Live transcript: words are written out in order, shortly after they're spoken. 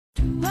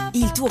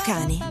il tuo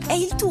cane è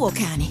il tuo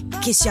cane.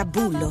 Che sia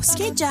bullo,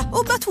 scheggia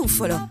o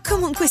batuffolo,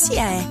 comunque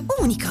sia è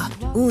unico.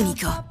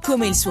 Unico,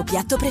 come il suo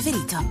piatto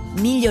preferito.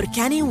 Miglior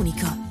cane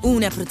unico.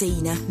 Una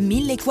proteina,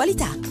 1000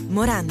 qualità.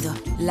 Morando,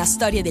 la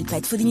storia del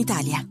pet food in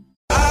Italia.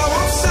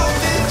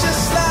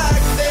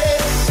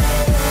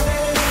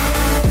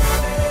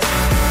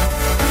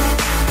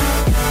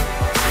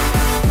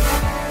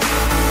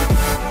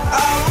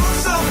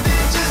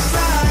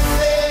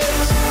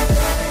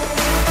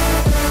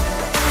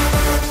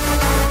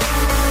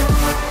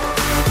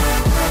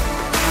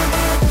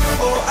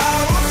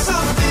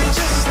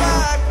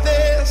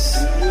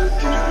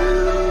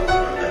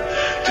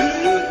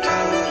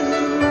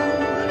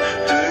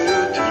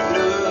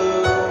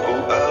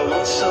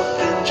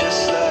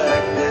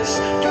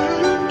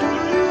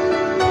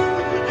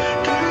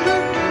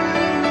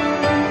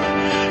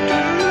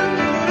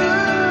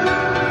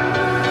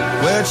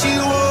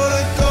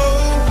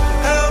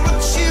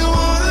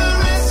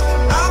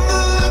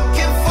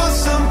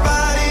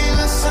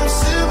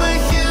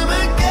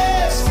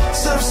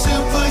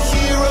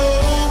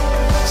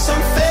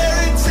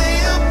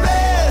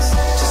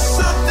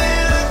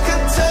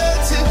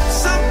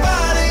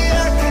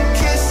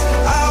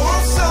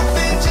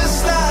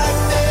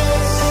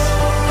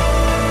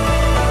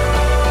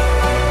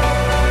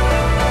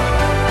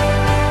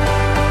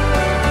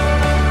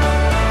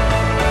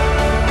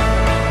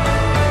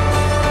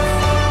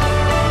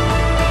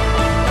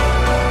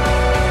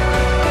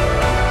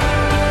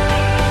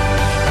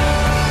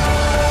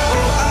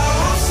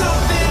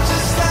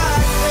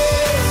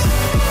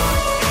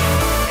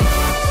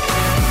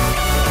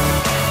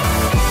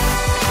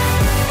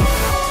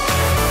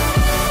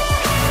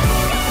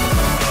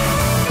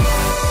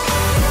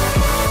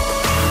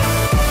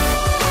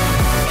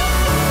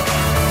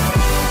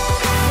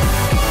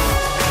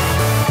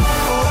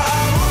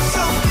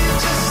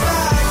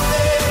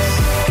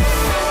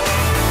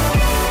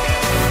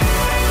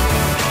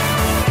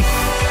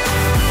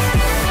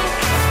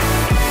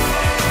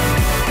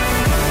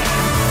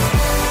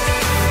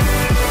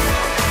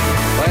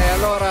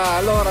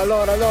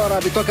 Allora,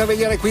 mi tocca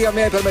venire qui a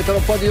me per mettere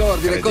un po' di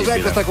ordine. Cos'è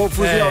questa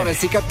confusione?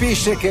 Si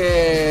capisce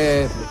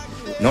che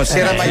non si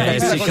era mai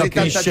capito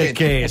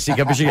si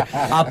capisce che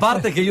a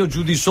parte che io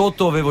giù di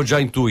sotto avevo già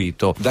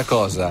intuito. Da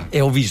cosa?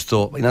 E ho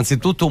visto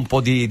innanzitutto un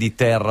po' di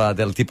terra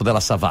del tipo della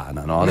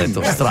savana, no? Ho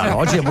detto strano,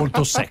 oggi è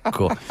molto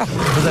secco.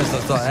 Cos'è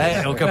stato?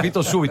 Ho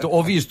capito subito.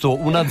 Ho visto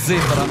una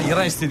zebra, i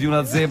resti di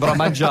una zebra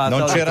mangiata.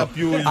 Non c'era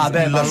più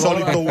il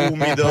solito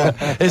umido.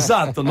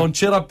 Esatto, non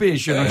c'era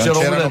pesce, non c'era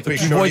umido.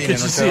 Chi vuoi che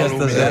ci sia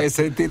stasera? Hai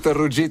sentito il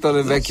ruggito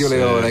del vecchio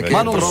leone?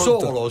 Ma non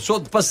solo,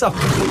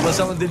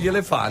 passavano degli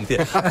elefanti.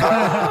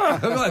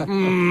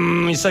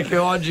 Mi sa che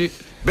oggi.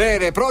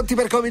 Bene, pronti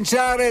per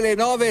cominciare? Le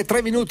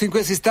 9:03 in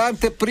questo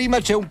istante.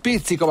 Prima c'è un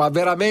pizzico, ma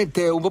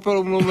veramente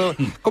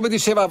come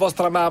diceva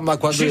vostra mamma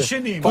quando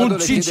un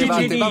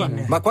ciccinino.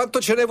 Ma quanto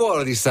ce ne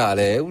vuole di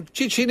sale? Un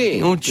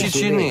ciccinino.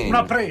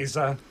 Una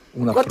presa.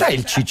 Quant'è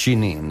il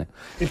cicinin?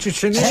 Il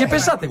cicinin. Se ci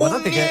pensate,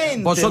 guardate che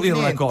posso dire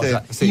una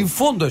cosa. Sì. In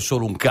fondo è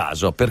solo un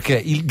caso, perché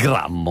il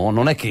grammo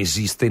non è che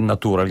esiste in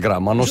natura. Il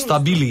grammo hanno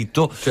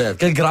stabilito che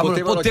il grammo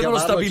potevano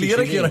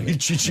stabilire che era il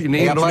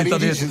cicinin. E a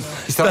Parigi ci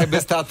sarebbe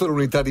stato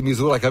l'unità di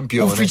misura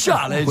campione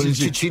ufficiale, con il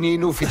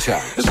cicinino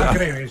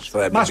ufficiale.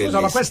 Ma scusa,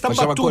 ma questa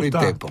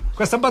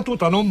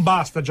battuta non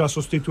basta già a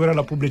sostituire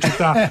la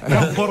pubblicità. È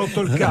un po'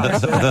 rotto il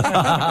cazzo.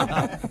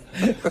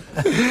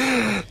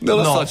 Non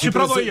lo so, ci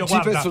provo io. Ci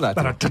penso un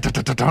attimo.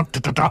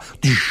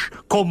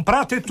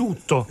 Comprate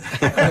tutto.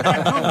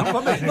 Non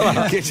va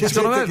bene. Che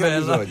secondo me è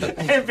bello.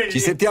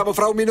 Ci sentiamo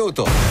fra un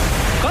minuto.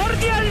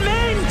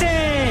 Cordialmente.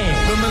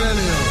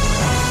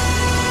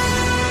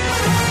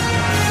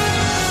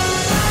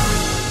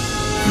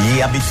 Gli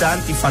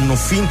abitanti fanno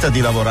finta di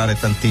lavorare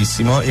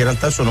tantissimo, in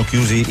realtà sono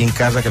chiusi in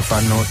casa che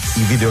fanno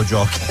i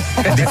videogiochi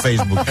di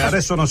Facebook.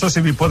 Adesso non so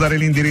se vi può dare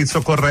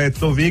l'indirizzo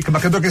corretto, Vic, ma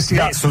credo che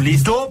sia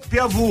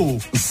W.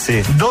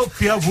 Sì.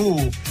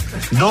 W.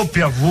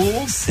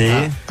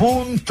 Sì.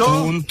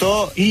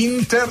 Punto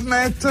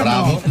internet.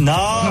 Bravo.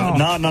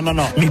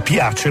 No. Mi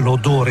piace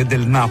l'odore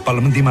del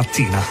napalm di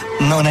mattina.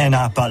 Non è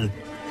napalm.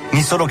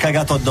 Mi sono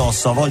cagato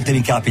addosso, a volte mi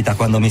capita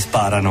quando mi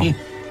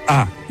sparano.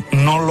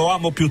 Non lo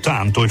amo più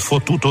tanto il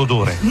fottuto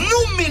odore.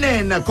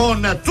 Numminen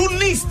con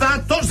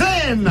Tunnista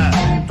Toisen.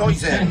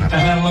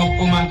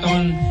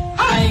 Loppumaton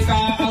aika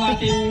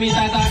alati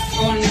mitä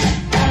takkon.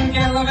 On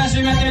kello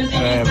väsymätön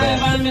tikittää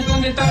valmis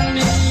tunti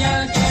tonnin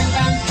jälkeen.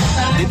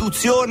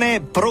 Deduzione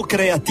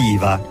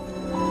procreativa.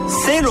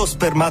 Se lo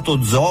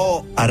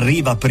spermatozoo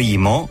arriva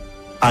primo,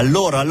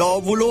 allora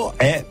l'ovulo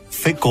è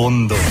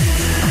fecondo.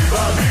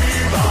 Viva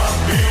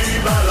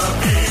la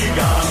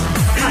figa.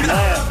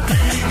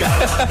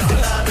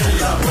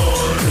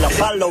 La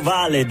palla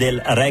ovale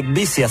del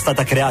rugby sia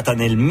stata creata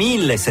nel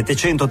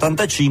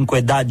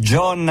 1785 da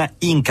John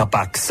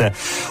Incapax,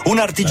 un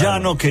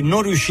artigiano che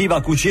non riusciva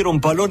a cucire un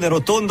pallone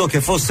rotondo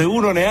che fosse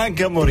uno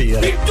neanche a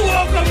morire. Il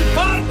tuo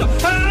comparto!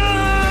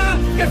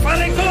 Che fa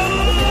le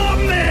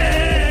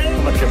gomme!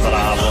 Ma che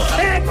bravo!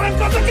 È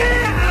qualcosa che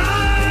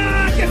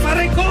fa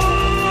le gomme!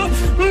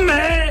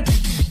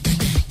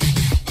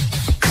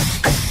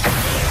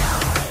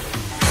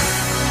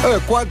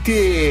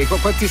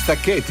 Quanti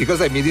stacchetti?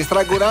 Cos'è? Mi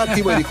distraggo un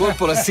attimo e di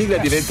colpo la sigla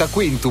diventa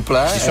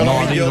quintupla. Ci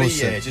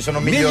sono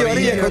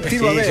migliorie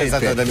continuamente. Sì,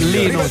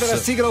 prima della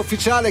sigla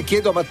ufficiale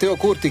chiedo a Matteo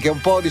Curti, che è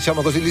un po',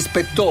 diciamo così,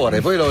 l'ispettore.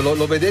 Voi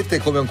lo vedete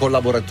come un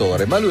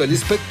collaboratore, ma lui è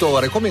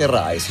l'ispettore, come in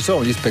Rai, ci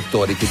sono gli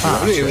ispettori che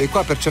lui è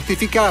qua per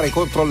certificare e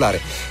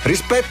controllare.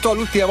 Rispetto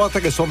all'ultima volta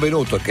che sono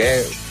venuto, che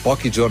è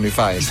pochi giorni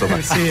fa,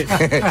 insomma. Sì.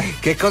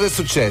 Che cosa è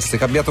successo? È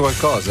cambiato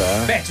qualcosa?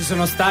 Beh, ci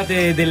sono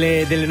state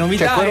delle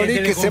novità. Cioè, quello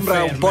lì che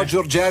sembra un po'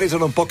 George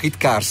Harrison, un po' Kit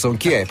Carson.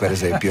 Chi è, per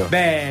esempio?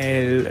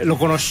 Beh, lo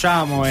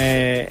conosciamo,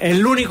 è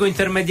l'unico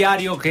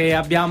intermediario che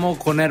abbiamo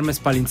con Hermes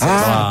Palinzesi.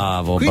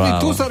 Bravo.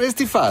 Tu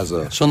saresti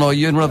Faso? Sono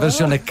io in una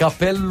versione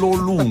capello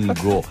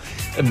lungo,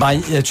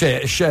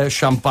 cioè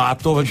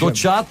sciampato,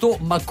 docciato,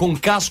 ma con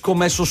casco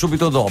messo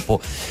subito dopo.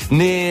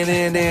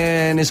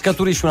 Ne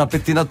scaturisce una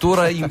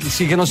pettinatura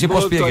che non si può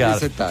spiegare.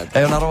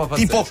 È una roba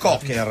pazzesca. Tipo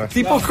Cocker.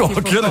 Tipo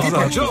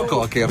Joe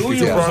Cocker.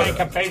 Lui usa i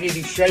capelli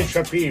di Shell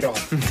Shapiro.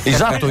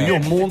 Esatto, io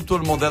monto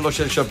il modello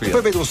Shell Shapiro.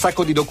 Poi vedo un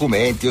sacco di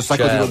documenti, un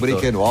sacco di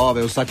rubriche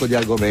nuove, un sacco di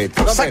argomenti.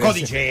 Un sacco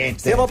di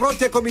gente. Siamo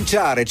pronti a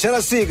cominciare, c'è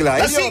la sigla.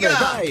 La sigla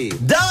dai.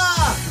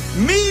 Da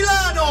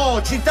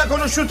Milano, città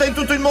conosciuta in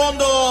tutto il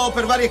mondo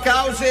per varie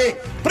cause.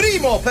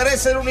 Primo, per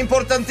essere un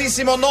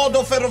importantissimo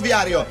nodo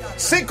ferroviario.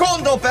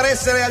 Secondo, per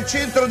essere al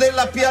centro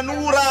della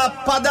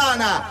pianura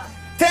padana.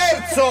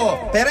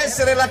 Terzo, per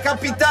essere la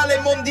capitale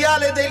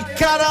mondiale del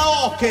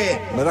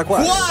karaoke.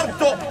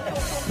 Quarto,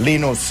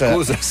 Linus,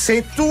 scusa,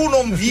 se tu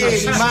non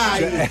vieni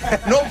mai,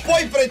 non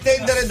puoi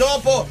pretendere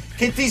dopo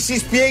che ti si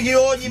spieghi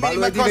ogni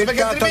minima cosa,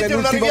 perché altrimenti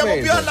non arriviamo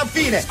più alla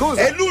fine. Scusa.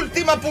 È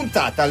l'ultima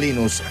puntata,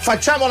 Linus.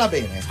 Facciamola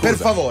bene, per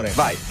favore.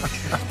 Vai.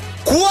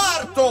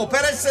 Quarto,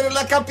 per essere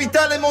la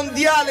capitale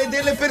mondiale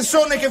delle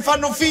persone che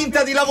fanno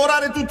finta di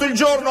lavorare tutto il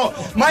giorno,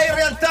 ma in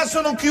realtà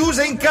sono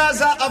chiuse in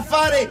casa a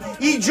fare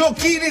i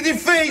giochini di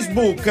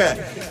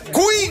Facebook.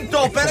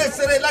 Quinto, per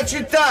essere la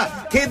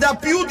città che da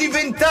più di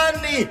 20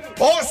 anni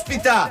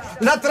ospita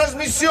la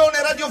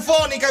trasmissione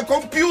radiofonica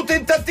con più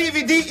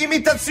tentativi di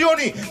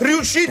imitazioni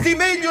riusciti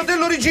meglio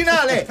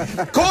dell'originale.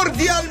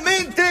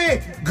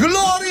 Cordialmente,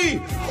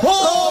 Glory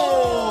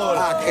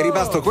Hall! È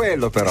rimasto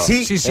quello, però.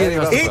 Sì, è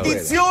rimasto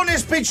edizione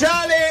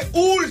speciale,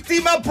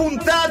 ultima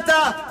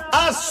puntata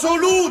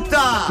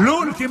assoluta.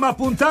 L'ultima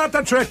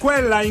puntata, cioè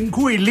quella in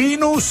cui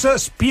Linus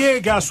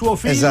spiega a suo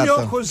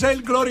figlio cos'è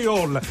il Glory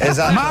Hall.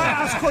 Esatto.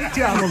 Ma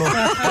ascoltiamolo.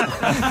 Ma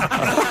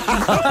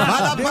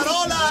la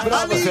parola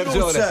a Linus.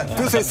 Sergione,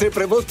 tu sei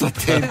sempre molto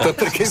attento,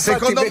 perché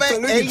secondo me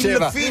lui è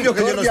diceva, il figlio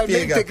che glielo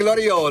spiega.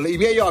 Glory Hall, i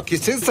miei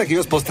occhi, senza che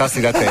io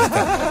spostassi la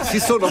testa, si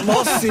sono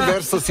mossi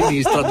verso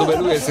sinistra dove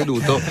lui è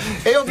seduto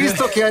e ho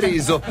visto che ha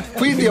riso,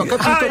 quindi ho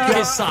capito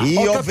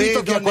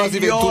che ha quasi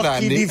 21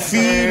 anni. Di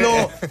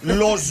filo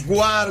lo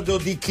sguardo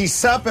di chi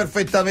sa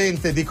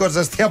perfettamente di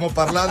cosa stiamo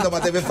parlando, ma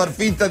deve far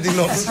finta di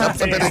non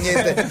sapere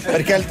niente,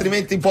 perché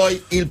altrimenti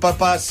poi il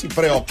papà si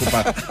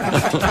preoccupa.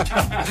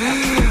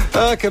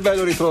 Che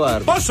bello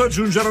ritrovarlo. Posso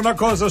aggiungere una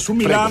cosa su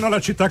Milano, la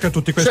città che ha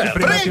tutti questi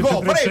primati,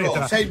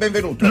 prego, sei il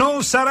benvenuto.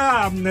 Non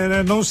sarà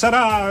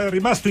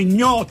rimasto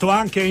ignoto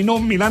anche ai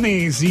non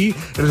milanesi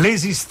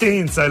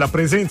l'esistenza e la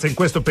presenza in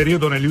questo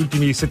periodo, negli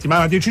ultimi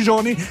settimana, 10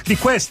 giorni, di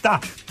questa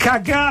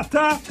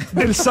cagata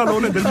del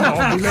Salone del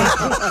Mobile.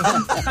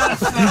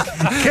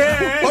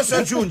 Che posso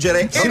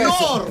aggiungere,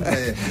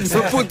 enorme.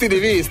 Sono punti di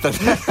vista.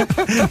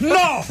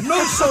 No,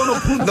 non sono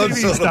punti di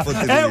vista.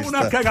 È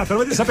una cagata.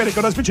 Dovete sapere che è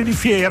una specie di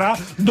fiera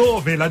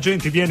dove la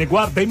gente viene,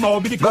 guarda i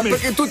mobili. Ma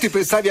perché tu ti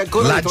pensavi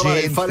ancora di trovare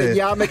il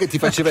falegname che ti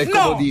faceva il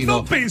comodino?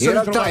 Non penso. In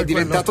realtà è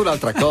diventato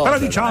un'altra cosa. Però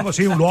diciamo,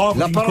 sì, un luogo.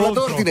 La parola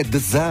d'ordine è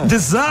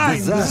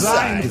design,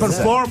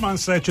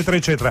 performance, eccetera,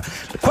 eccetera.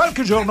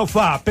 Qualche giorno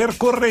fa,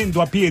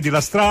 percorrendo a piedi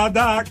la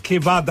strada che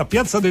va da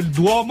Piazza del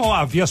Duomo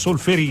a Via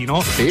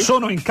Solferino,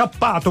 sono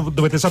incappato,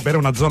 dovete sapere, è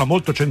una zona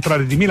molto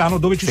centrale di Milano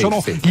dove ci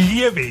sono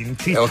gli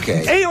eventi.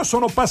 E io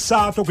sono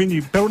passato,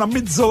 quindi per una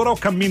mezz'ora ho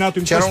camminato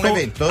in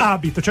questo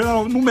abito.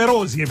 C'erano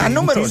numerosi eventi.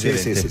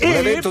 Un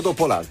evento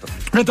dopo l'altro.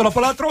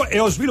 E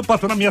ho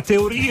sviluppato una mia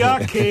teoria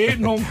che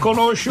non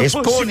conosco.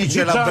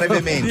 Esponicela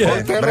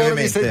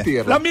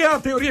brevemente. La mia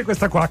teoria è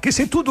questa qua, che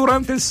se tu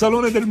durante il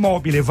Salone del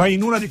Mobile vai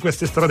in una di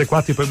queste strade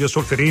qua, tipo Via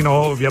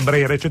Solferino, Via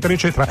Brera, eccetera,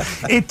 eccetera,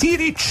 e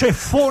tiri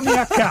ceffoni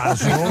a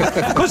caso,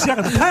 così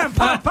non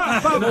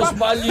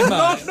sbagli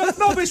mai.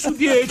 9 su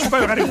 10, poi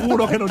magari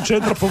uno che non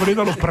c'entra,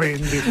 poverino, lo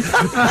prendi.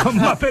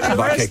 Ma per il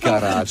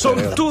resto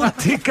sono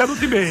tutti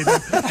caduti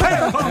bene.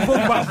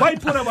 Vai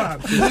pure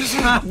avanti.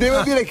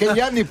 Devo dire che gli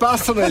anni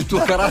passano e il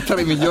tuo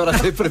carattere migliora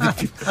sempre di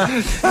più,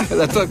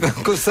 la tua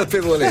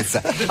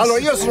consapevolezza. Allora,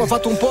 io sono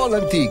fatto un po'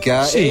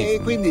 all'antica e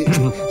quindi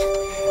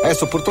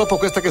Adesso purtroppo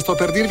questa che sto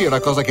per dirvi è una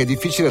cosa che è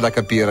difficile da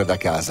capire da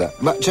casa,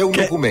 ma c'è un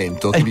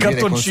documento che mi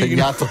viene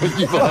consegnato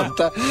ogni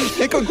volta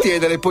e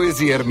contiene le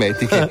poesie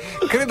ermetiche.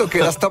 Credo che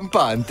la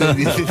stampante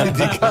di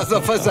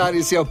Casa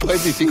Fasani sia un po'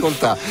 in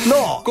difficoltà.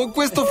 No! Con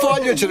questo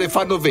foglio ce ne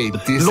fanno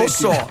 20. Lo Senti,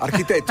 so.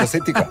 Architetto,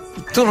 senti qua.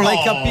 Tu non hai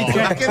capito.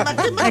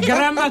 È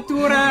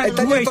grammatura È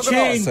tagliato 200.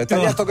 grosso, è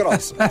tagliato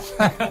grosso.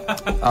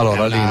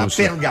 Allora, Linus.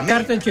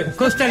 Cartoncino.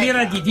 Costa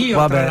l'ira di Dio,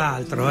 Vabbè, tra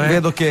l'altro.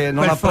 vedo che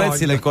non Quel apprezzi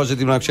foglio. le cose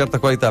di una certa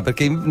qualità,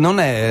 perché non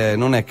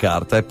è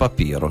carta, è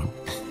papiro.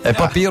 È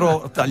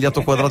papiro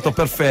tagliato quadrato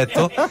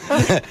perfetto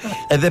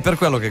ed è per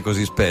quello che è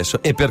così spesso.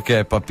 E perché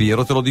è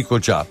papiro? Te lo dico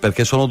già,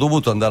 perché sono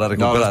dovuto andare a No,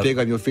 recuperare. lo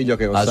spiego a mio figlio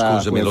che non sa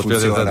scusami, come lo spiego.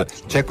 funziona.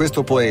 C'è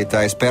questo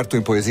poeta esperto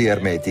in poesie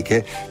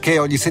ermetiche che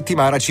ogni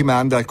settimana ci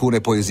manda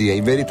alcune poesie.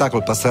 In verità,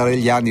 col passare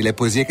degli anni, le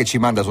poesie che ci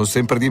manda sono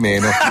sempre di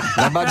meno.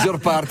 La maggior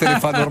parte le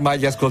fanno ormai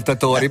gli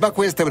ascoltatori, ma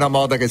questa è una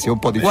moda che si è un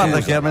po' diffusa.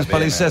 Guarda che Hermes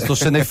Palinsesto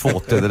se ne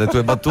fotte delle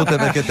tue battute,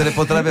 perché te le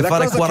potrebbe La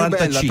fare cosa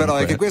 45. più bella però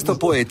è che questo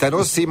poeta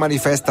non si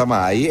manifesta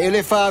mai e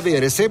le fa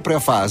avere sempre a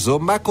faso,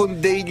 ma con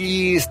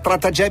degli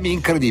stratagemmi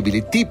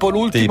incredibili, tipo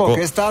l'ultimo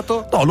che è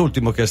stato? No,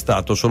 l'ultimo che è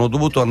stato, sono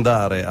dovuto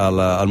andare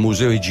al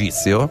museo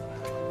egizio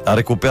a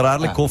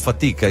recuperarle con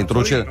fatica,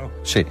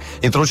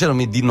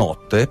 introducendomi di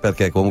notte,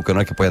 perché comunque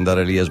non è che puoi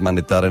andare lì a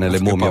smanettare nelle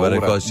mummie varie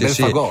cose. Nel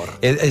Fagor.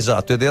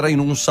 Esatto, ed era in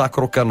un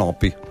sacro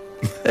canopi.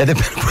 Ed è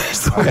per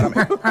questo che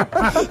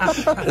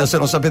se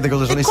non sapete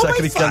cosa sono i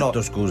sacri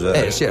canopi,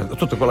 scusa. Sì,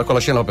 tutto con la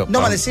scena.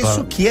 No, ma nel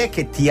senso, chi è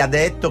che ti ha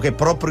detto che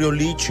proprio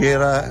lì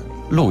c'era?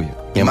 Lui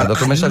mi ha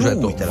mandato un messaggio e ha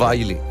detto te l'ha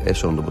vai lì, e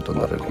sono dovuto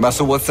andare lì. Ma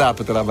su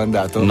WhatsApp te l'ha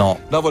mandato? No,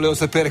 volevo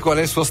sapere qual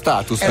è il suo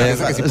status,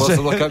 che si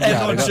possono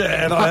cambiare. Non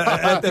c'è,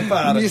 te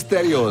pare.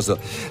 Misterioso.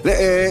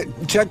 C'è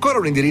ancora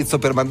un indirizzo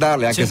per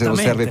mandarle, anche se non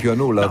serve più a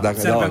nulla. No,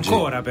 serve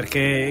ancora,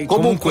 perché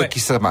comunque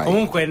chissà mai.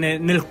 Comunque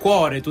nel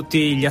cuore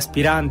tutti gli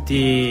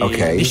aspiranti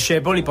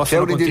discepoli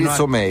possono C'è un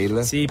indirizzo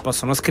mail? Sì,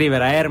 possono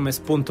scrivere a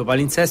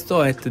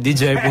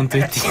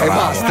hermes.palinsesto@dj.it. E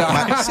basta.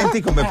 Ma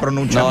senti come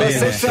pronuncia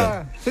bene.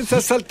 Senza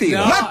saltino.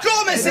 No. Ma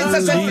come senza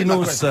saltino?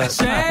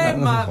 C'è,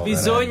 ma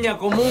bisogna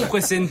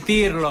comunque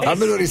sentirlo.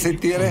 Fammelo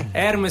risentire.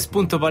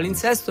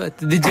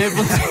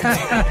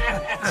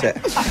 hermes.palinsesto@dj.it.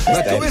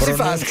 Ma come si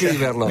fa a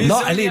scriverlo?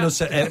 No, è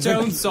Linus. C'è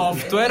un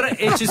software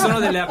e ci sono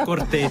delle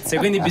accortezze,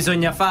 quindi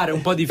bisogna fare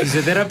un po' di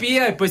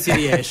fisioterapia e poi si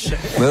riesce.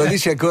 Me lo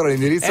dici ancora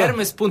l'indirizzo?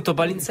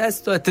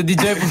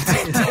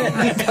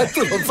 hermes.palinsesto@dj.it. Ma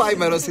tu lo fai,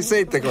 ma non si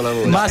sente con la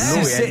voce. Ma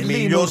Lui è il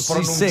miglior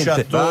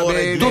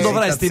pronunciatore. Tu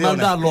dovresti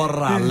mandarlo a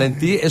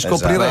rallenti e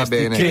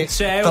scopriresti che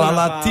C'è tra una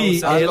la T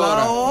pausa. e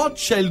la O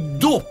c'è il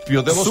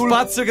doppio dello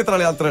spazio che tra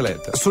le altre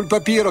lettere. Sul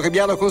papiro che mi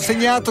hanno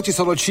consegnato ci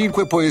sono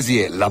 5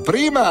 poesie. La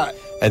prima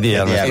È di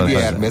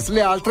Hermes,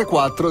 le altre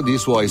 4 di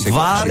suoi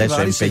seguaci. Adesso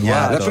è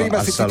impegnato La prima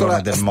al si salone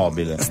intitola del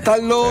mobile.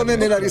 Stallone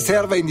nella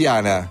riserva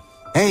indiana.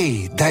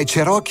 Ehi, dai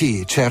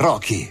Cherokee, c'è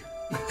Rocky.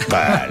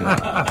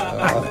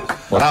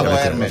 Bravo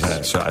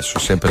Hermes.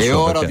 E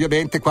ora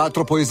ovviamente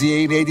 4 poesie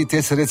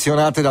inedite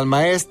selezionate dal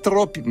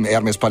maestro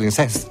Hermes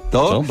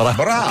Palinsesto,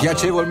 Bravo.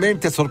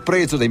 piacevolmente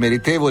sorpreso dai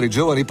meritevoli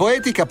giovani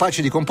poeti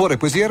capaci di comporre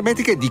poesie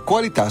ermetiche di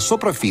qualità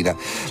sopraffina.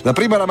 La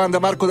prima la manda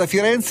Marco da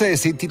Firenze e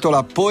si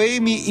intitola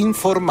Poemi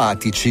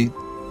informatici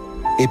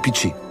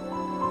EPC.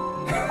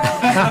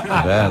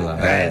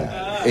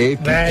 Bella.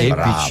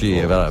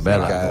 EPC,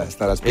 bella.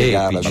 Stare a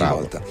spiegarla una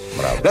volta.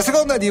 La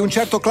seconda è di un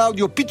certo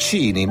Claudio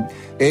Piccini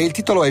e il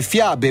titolo è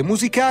Fiabe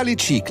musicali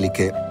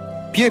cicliche.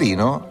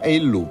 Pierino e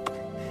il loop.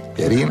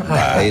 Pierino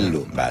e il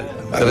loop.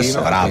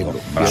 Bravo.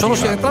 Sono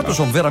entrato,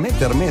 sono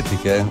veramente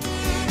ermetiche.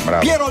 Bravo.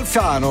 Piero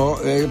Alfano,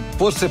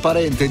 forse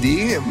parente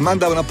di,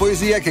 manda una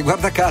poesia che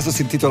guarda caso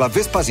si intitola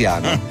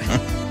Vespasiano.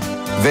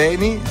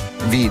 Veni,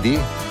 vidi,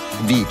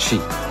 vici.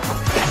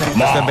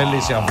 Questa è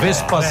bellissima.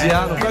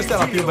 Vespasiano, questa è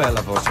la più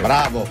bella forse.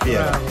 Bravo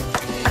Piero.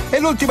 E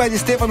l'ultima è di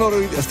Stefano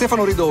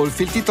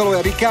Ridolfi, il titolo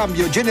è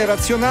Ricambio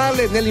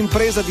generazionale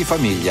nell'impresa di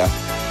famiglia.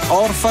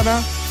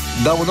 Orfana,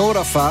 da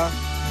un'ora fa,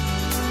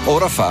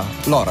 ora fa,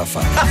 l'ora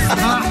fa.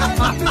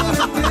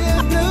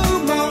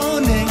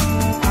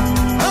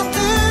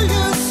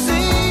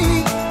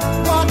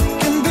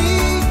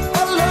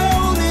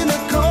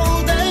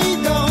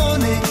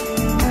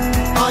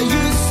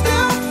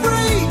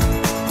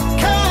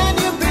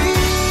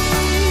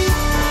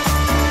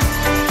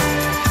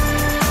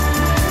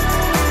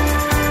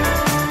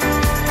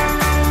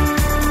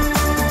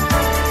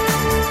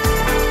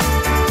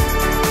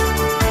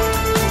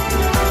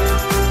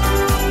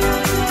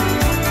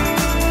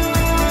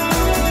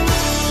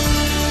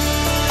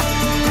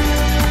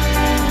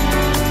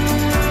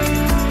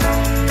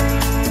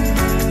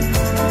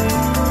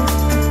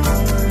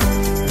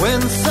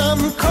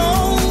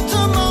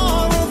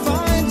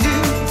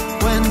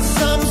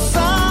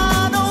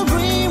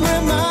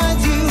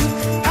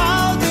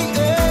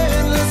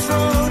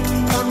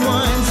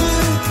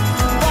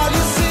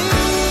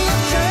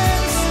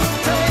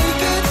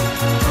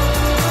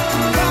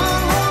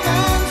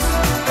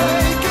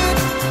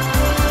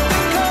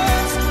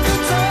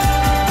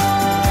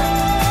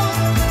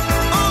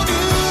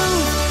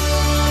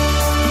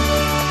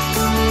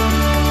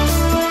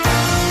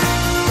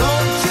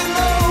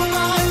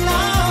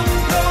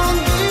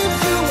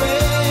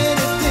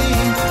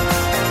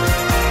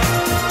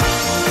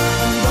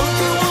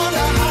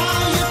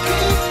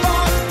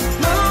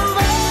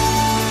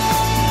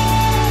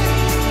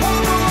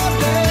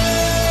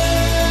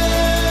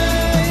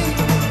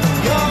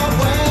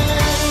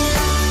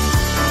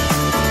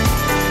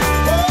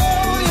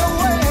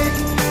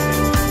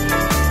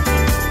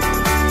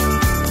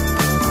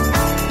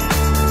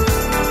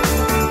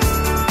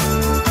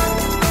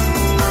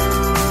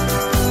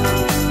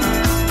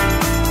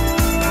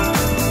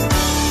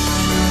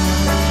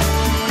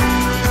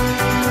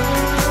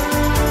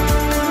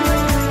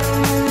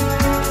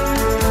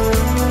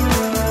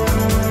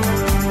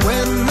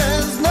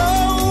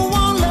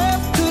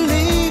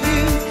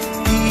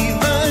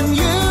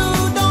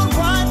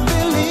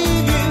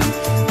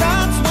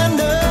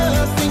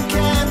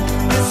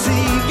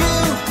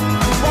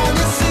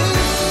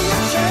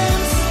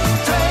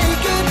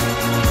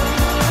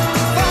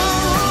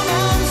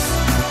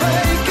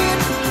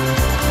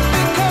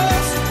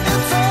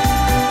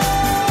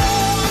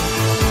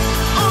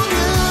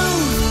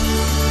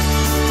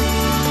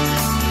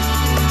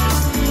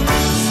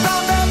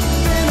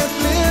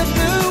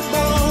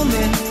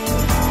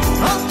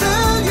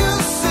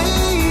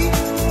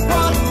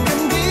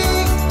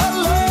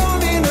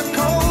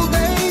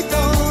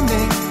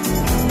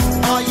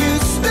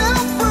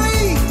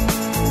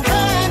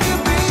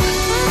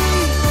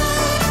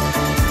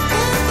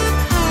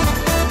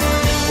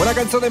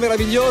 canzone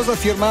meravigliosa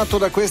firmata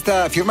da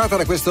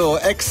questo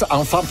ex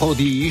enfant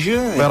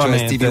prodige, cioè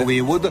Stevie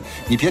Winwood.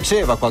 Mi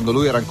piaceva quando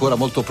lui era ancora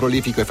molto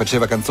prolifico e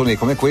faceva canzoni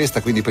come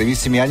questa, quindi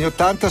primissimi anni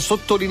 '80,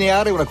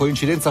 sottolineare una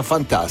coincidenza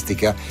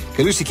fantastica,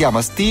 che lui si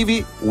chiama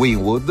Stevie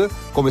Winwood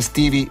come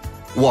Stevie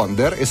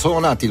Wonder e sono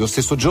nati lo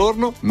stesso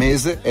giorno,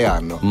 mese e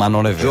anno. Ma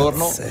non è vero.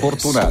 Giorno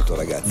fortunato,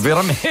 ragazzi.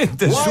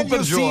 Veramente, super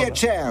giorno. A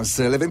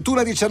chance, le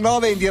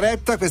 21:19 in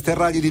diretta, questo è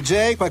Radio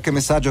DJ, qualche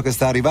messaggio che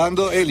sta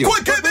arrivando. Elio.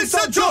 Qualche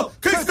messaggio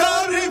che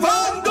sta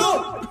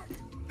arrivando!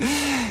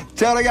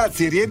 Ciao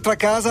ragazzi, rientro a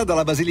casa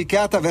dalla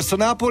Basilicata verso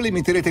Napoli,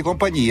 mi terrete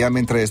compagnia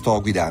mentre sto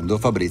guidando.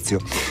 Fabrizio.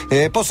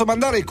 Posso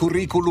mandare il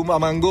curriculum a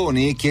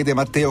Mangoni? Chiede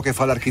Matteo che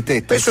fa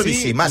l'architetto. Penso di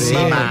sì, ma sì,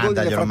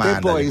 mandaglielo. Nel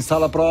frattempo è in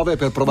sala prove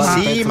per provare.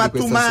 Sì, ma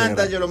tu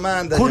mandaglielo.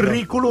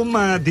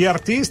 Curriculum di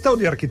artista o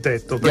di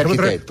architetto?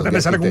 Perché potrebbe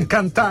essere un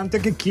cantante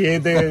che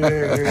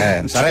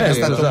chiede. Sarebbe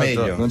stato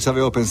meglio. Non ci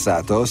avevo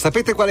pensato.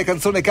 Sapete quale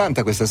canzone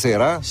canta questa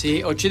sera? Sì,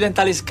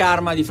 Occidentalis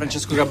Karma di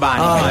Francesco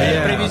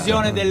Gabbani.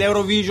 Previsione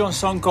dell'Eurovision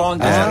Song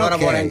Contest.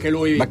 Vuole anche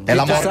lui. Ma è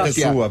la morte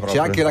sua proprio. C'è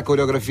anche la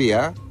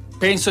coreografia?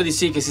 Penso di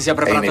sì, che si sia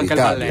preparato anche il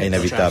balletto. È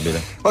inevitabile.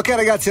 Cioè. Ok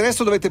ragazzi,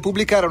 adesso dovete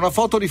pubblicare una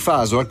foto di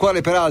Faso, al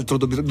quale peraltro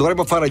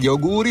dovremmo fare gli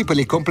auguri per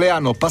il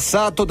compleanno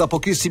passato da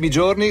pochissimi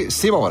giorni.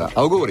 Simona,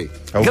 auguri.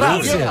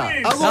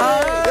 Grazie.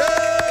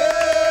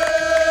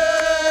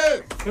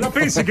 La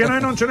pensi che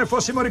noi non ce ne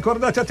fossimo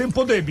ricordati a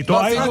tempo debito?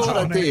 Hai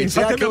ragione.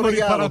 Infatti abbiamo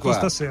riparato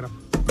stasera.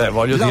 Beh,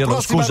 voglio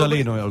dirlo, scusa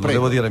Lino,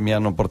 volevo dire, mi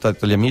hanno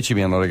portato gli amici,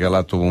 mi hanno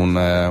regalato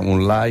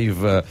un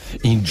live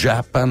in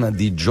Japan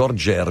di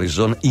George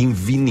Harrison in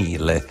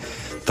vinile.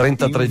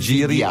 33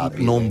 giri,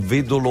 non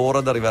vedo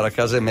l'ora di arrivare a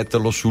casa e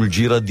metterlo sul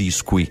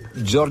giradischi.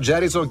 George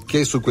Harrison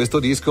che su questo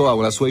disco ha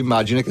una sua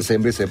immagine che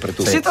sembri sempre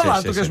tu. Sì, tra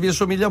l'altro che mi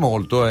assomiglia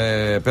molto,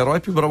 però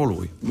è più bravo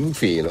lui. Un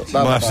filo.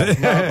 Ma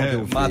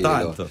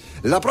tanto.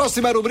 La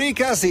prossima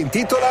rubrica si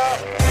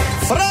intitola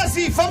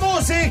Frasi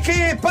famose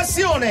che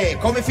passione.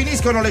 Come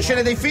finiscono le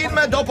scene dei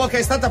film dopo che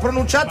è stata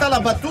pronunciata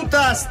la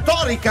battuta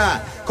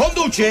storica.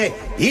 Conduce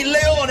il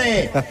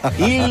leone,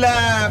 il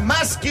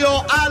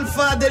maschio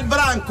alfa del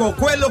branco,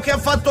 quello che ha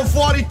fatto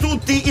fuori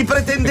tutti i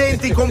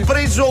pretendenti,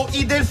 compreso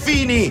i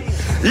delfini.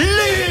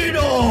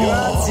 Lino!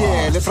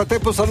 Grazie. Nel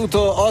frattempo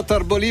saluto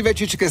Otar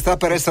Bolivecic che sta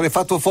per essere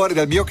fatto fuori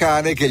dal mio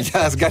cane che gli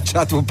ha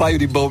sgacciato un paio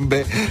di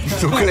bombe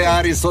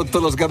nucleari sotto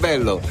lo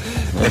sgabello.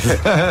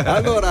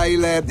 Allora,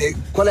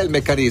 qual è il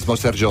meccanismo,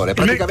 Sergione?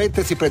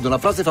 Praticamente si prende una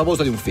frase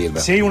famosa di un film.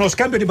 Sì, uno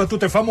scambio di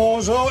battute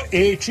famoso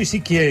e ci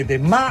si chiede,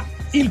 ma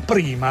il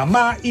prima,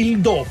 ma il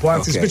dopo,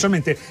 anzi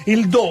specialmente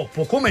il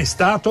dopo, com'è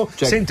stato?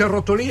 Si è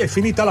interrotto lì, è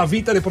finita la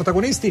vita dei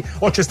protagonisti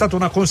o c'è stata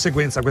una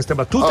conseguenza a queste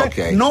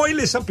battute? Noi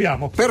le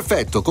sappiamo.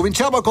 Perfetto,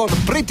 cominciamo con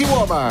Pretty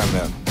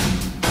Woman.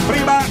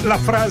 Prima la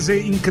frase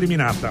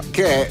incriminata.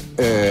 Che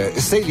è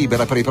sei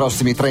libera per i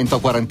prossimi 30 o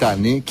 40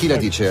 anni? Chi la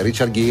dice?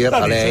 Richard Gere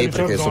a lei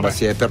perché insomma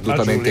si è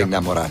perdutamente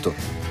innamorato.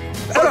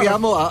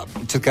 Proviamo a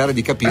cercare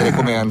di capire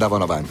come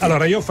andavano avanti.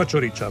 Allora io faccio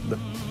Richard.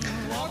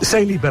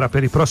 Sei libera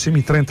per i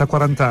prossimi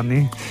 30-40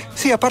 anni?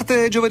 Sì, a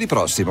parte giovedì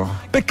prossimo.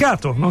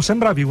 Peccato, non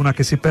sembravi una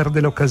che si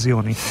perde le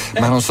occasioni.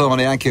 Ma non sono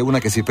neanche una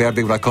che si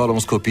perde una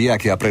colonscopia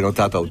che ha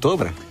prenotato a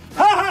ottobre.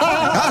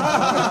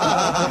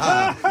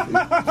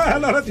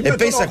 Allora e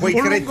pensa a quei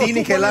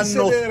cretini che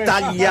l'hanno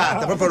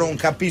tagliata, proprio non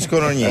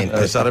capiscono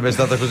niente. Sarebbe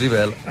stata così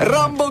bella.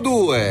 Rambo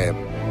 2.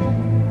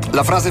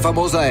 La frase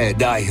famosa è: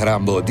 dai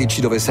Rambo, dici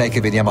dove sei che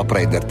veniamo a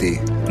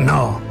prenderti.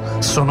 No,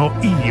 sono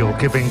io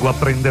che vengo a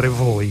prendere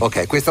voi.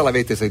 Ok, questa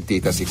l'avete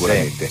sentita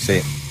sicuramente.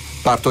 Sì.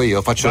 Parto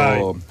io, faccio. Vai.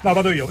 No,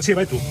 vado io. Sì,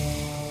 vai tu.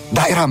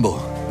 Dai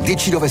Rambo,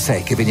 dici dove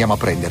sei che veniamo a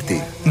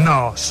prenderti.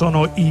 No,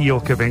 sono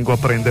io che vengo a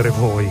prendere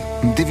voi.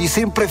 Devi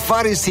sempre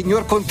fare il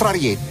signor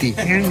Contrarietti.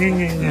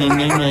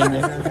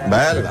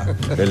 Bella,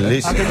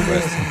 bellissima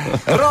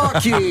questa.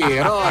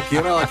 Rocky,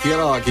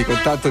 con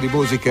tanto di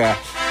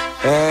musica.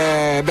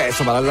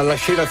 Insomma, la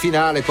scena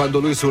finale quando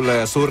lui sul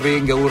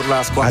ring urla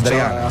a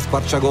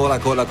squarciagola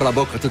con la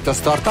bocca tutta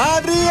storta.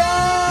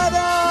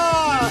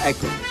 Adriana!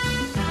 Ecco.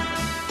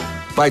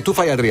 Vai, tu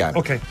fai Adriana.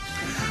 Ok.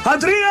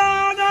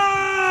 Adriana!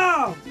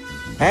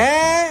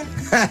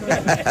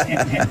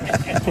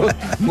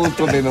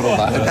 Molto meno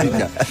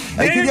romantica.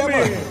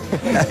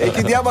 E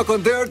chiudiamo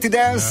con Dirty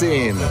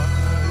Dancing.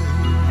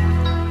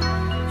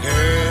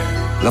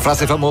 La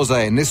frase famosa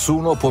è: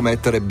 nessuno può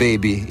mettere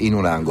Baby in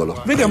un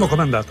angolo. Vediamo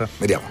com'è andata.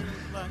 Vediamo.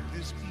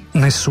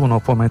 Nessuno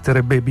può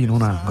mettere Baby in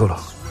un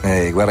angolo.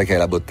 Guarda che è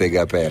la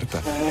bottega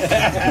aperta.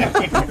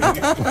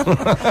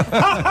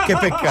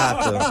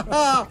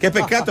 Che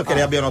peccato che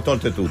le abbiano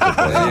tolte tutte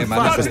poi,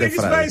 ma queste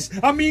frasi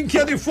a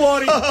minchia di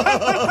fuori.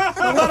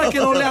 Ma guarda che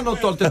non le hanno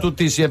tolte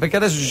tutte insieme, perché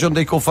adesso ci sono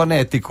dei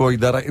cofanetti con i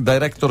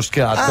director's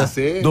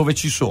cut dove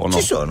ci sono.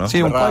 Ci sono? Sì,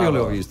 un paio le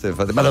ho viste,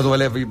 infatti. Ma da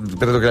dove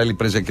credo che l'hai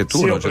prese anche tu?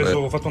 Sì,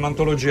 ho fatto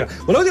un'antologia.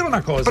 Volevo dire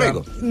una cosa.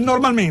 Prego.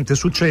 Normalmente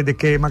succede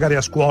che magari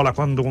a scuola,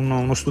 quando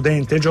uno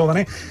studente è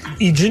giovane,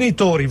 i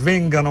genitori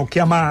vengano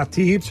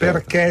chiamati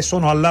perché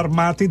sono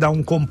allarmati da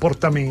un comportamento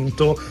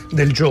comportamento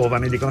del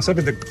giovane. Dicono: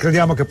 sapete,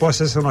 crediamo che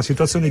possa essere una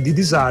situazione di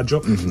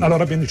disagio,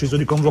 allora abbiamo deciso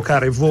di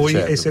convocare voi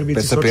e i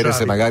servizi sociali. Per sapere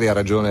se magari ha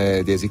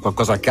ragione di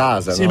qualcosa a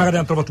casa. Sì, magari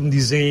hanno trovato un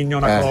disegno,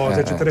 una cosa,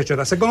 eccetera,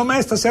 eccetera. Secondo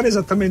me stasera è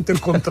esattamente il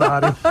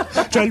contrario.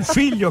 Cioè il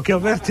figlio che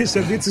avverte i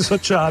servizi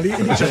sociali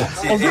e dice: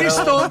 ho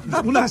visto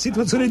una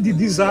situazione di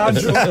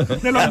disagio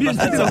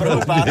nell'ambiente di lavoro.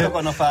 Sono preoccupato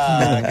quando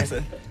fa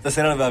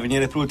stasera doveva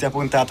venire per l'ultima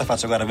puntata,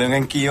 faccio guarda, vengo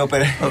anch'io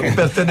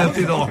per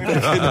tenerti d'occhio,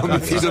 perché non mi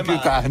fido più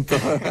tanto.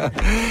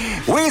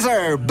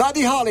 Weezer,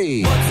 Buddy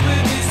Holly.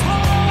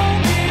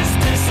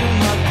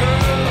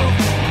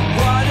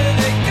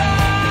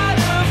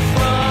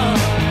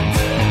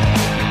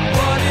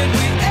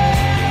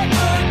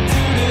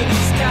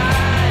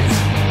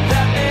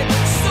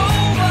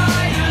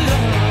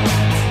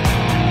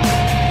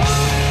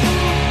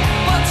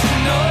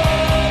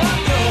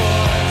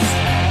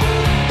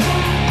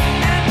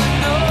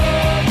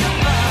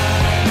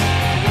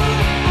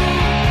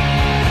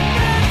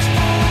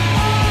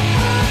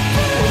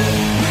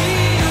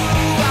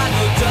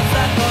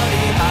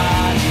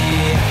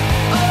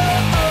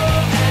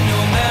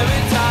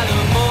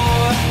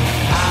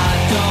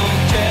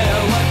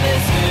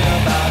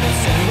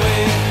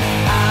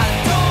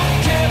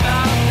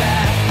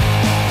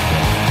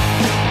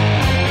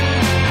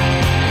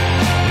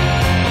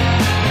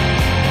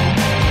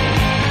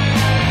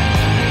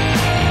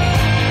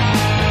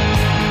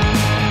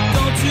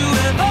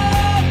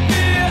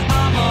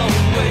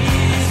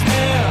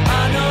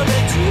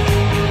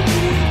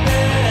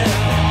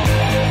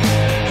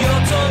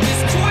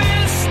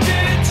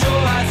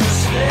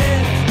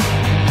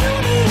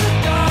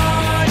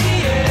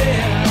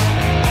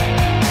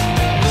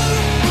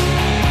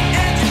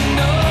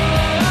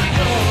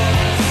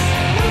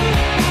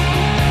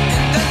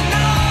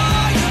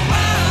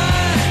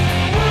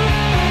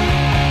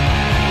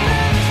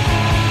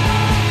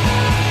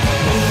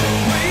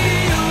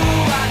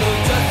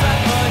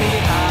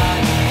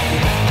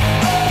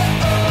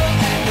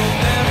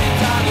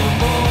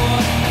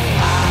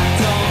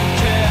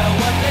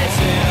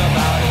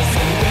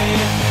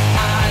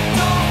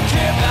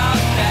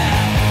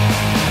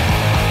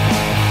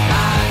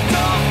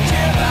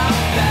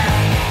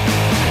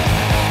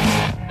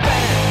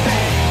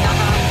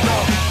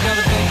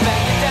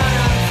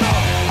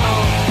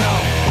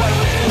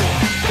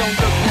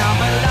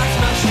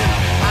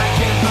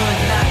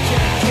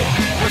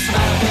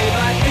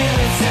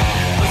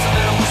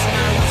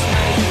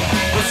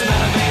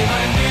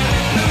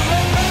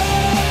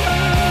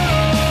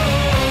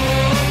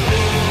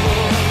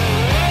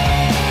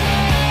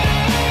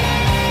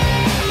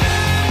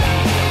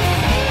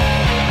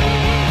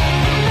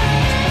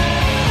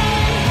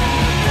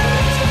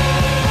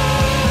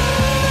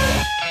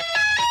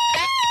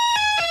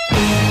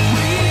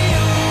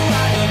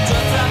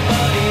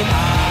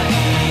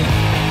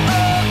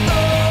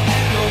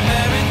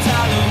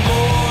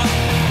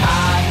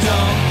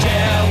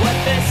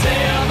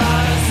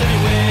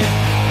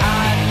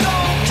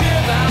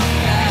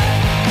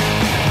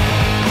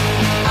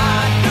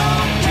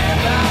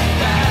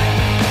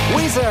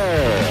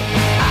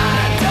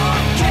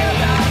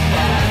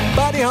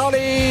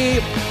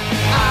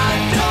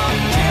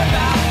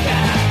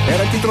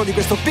 Di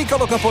questo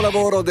piccolo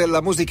capolavoro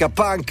della musica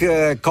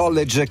punk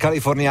college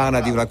californiana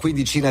di una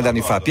quindicina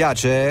d'anni fa.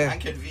 Piace?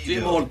 Anche il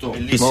video, molto,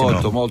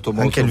 bellissimo. molto.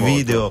 Anche il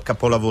video,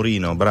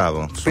 capolavorino,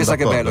 bravo. Pensa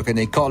che bello che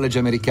nei college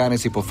americani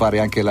si può fare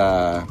anche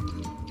la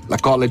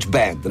college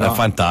band, no? È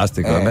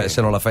fantastico. Beh, se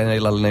non la fai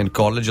nel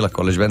college, la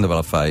college band dove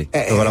la fai?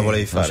 Dove la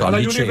volevi fare? So,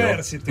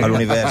 all'università.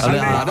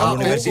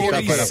 All'università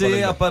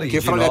a Parigi.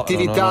 Che fra le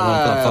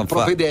attività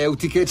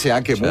propedeutiche c'è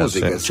anche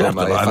musica,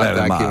 insomma, è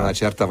fatta anche in una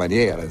certa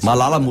maniera. Ma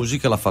là la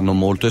musica la fanno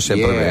molto e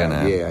sempre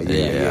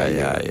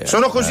bene.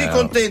 Sono così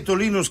contento,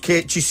 Linus,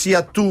 che ci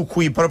sia tu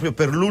qui proprio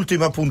per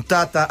l'ultima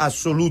puntata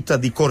assoluta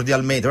di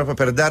Cordialmente, proprio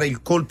per dare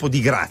il colpo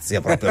di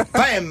grazia proprio.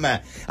 Pam!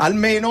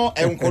 Almeno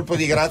è un colpo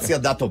di grazia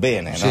dato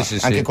bene, no? Sì.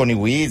 Anche con i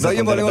Wiz. No,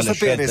 io volevo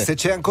sapere se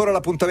c'è ancora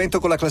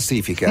l'appuntamento con la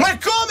classifica. Ma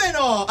come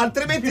no?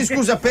 Altrimenti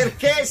scusa,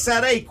 perché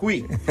sarei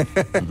qui?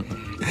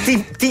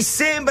 Ti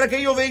sembra che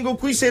io vengo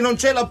qui se non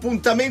c'è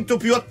l'appuntamento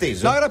più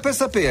atteso? No, era per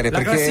sapere.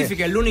 La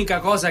classifica è l'unica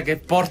cosa che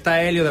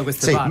porta Elio da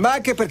queste parti. Ma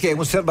anche perché è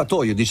un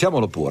serbatoio,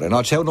 diciamolo pure, no?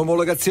 C'è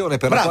un'omologazione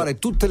per la quale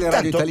tutte le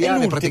radio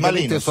italiane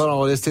praticamente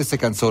suonano le stesse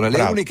canzoni.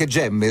 Le uniche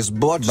gemme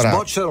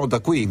sbocciano da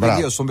qui.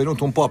 Quindi io sono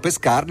venuto un po' a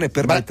pescarne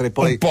per mettere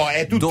poi. Un po',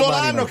 è tutto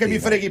l'anno che mi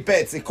freghi i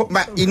pezzi.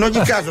 Ma in ogni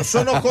caso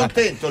sono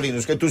contento,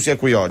 Linus, che tu sia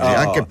qui oggi,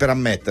 anche per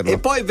ammetterlo. E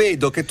poi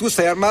vedo che tu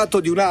sei armato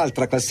di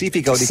un'altra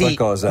classifica o di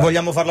qualcosa.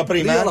 Vogliamo farla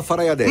prima? Io la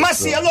farei adesso. Ma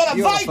sì, allora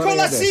vai con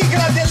la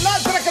sigla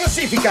dell'altra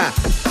classifica.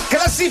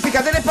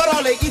 Classifica delle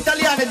parole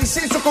italiane di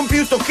senso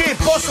compiuto che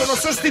possono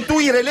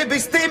sostituire le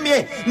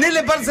bestemmie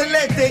nelle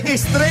barzellette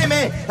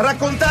estreme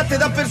raccontate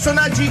da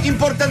personaggi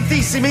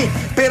importantissimi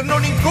per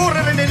non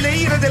incorrere nelle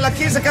ire della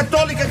Chiesa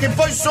Cattolica, che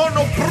poi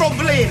sono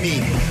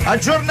problemi.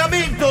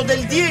 Aggiornamento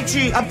del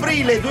 10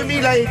 aprile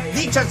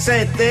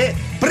 2017,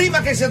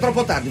 prima che sia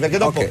troppo tardi, perché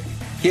dopo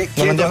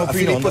non andiamo più.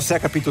 Filippo si è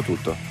capito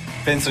tutto.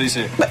 Penso di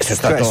sì. Beh,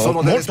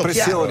 sono delle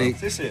espressioni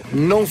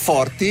non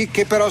forti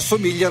che però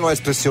assomigliano a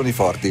espressioni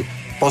forti.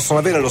 Possono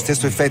avere lo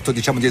stesso effetto,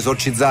 diciamo, di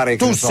esorcizzare.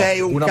 Tu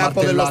sei un una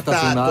capo dello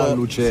martellata su una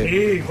luce.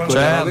 Sì,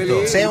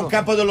 certo. Sei un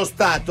capo dello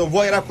Stato,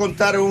 vuoi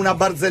raccontare una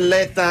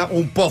barzelletta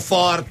un po'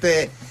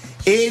 forte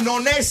e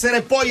non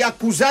essere poi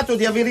accusato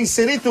di aver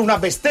inserito una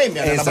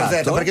bestemmia nella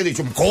barzelletta, perché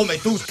dici come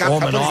tu capo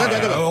dello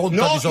Stato?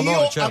 No,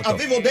 io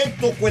avevo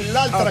detto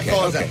quell'altra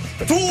cosa.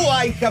 Okay. Tu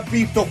hai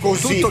capito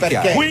così. Tutto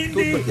perché?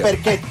 Quindi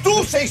Perché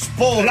tu sei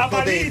sporco. La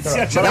malizia,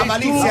 dentro. La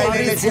malizia è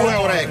nelle tue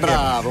orecchie.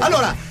 Bravo.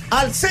 Allora,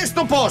 al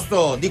sesto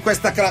posto di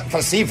questa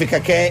classifica,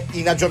 che è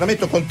in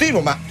aggiornamento continuo,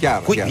 ma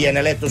qui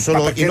viene letto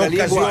solo in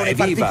occasioni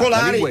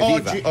particolari,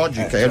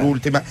 oggi che è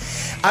l'ultima.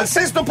 Al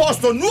sesto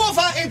posto,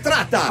 nuova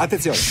entrata.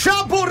 Attenzione.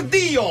 Sciabordio.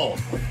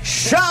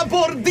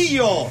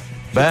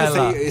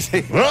 Bella.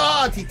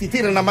 Ti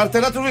tira una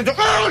martellata e dice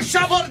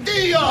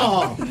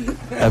sciabordio.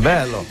 È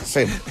bello.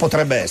 Sì,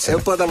 potrebbe essere. È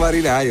un po' da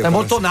marinaio. È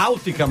molto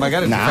nautica,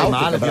 magari ti fai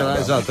male.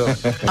 Esatto.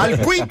 Al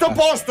quinto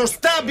posto,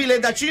 stabile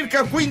da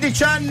circa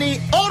 15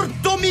 anni,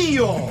 orto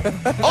mio.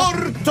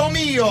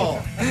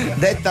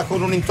 Detta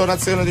con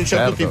un'intonazione di un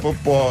certo tipo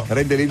può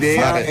rende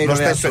l'idea fare e lo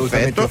non è stesso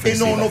effetto e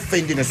non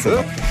offendi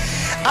nessuno.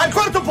 Al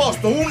quarto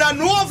posto, una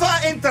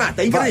nuova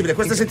entrata. Incredibile,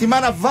 questa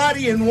settimana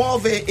varie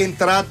nuove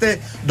entrate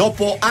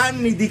dopo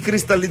anni di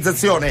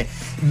cristallizzazione.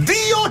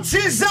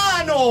 Diocesano!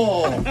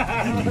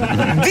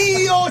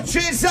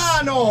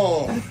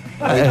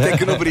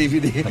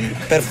 Tecnobrividi.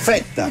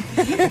 Perfetta.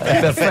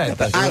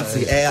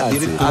 Anzi, è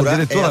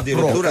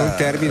addirittura un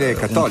termine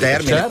cattolico. Un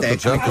termine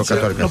tecnico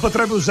cattolico. Lo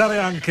potrebbe usare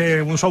anche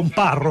un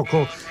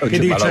parroco che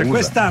dice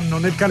quest'anno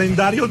nel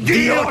calendario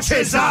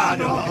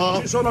diocesano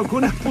ci sono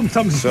alcuni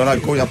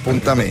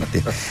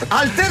appuntamenti.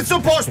 Al terzo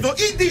posto,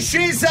 in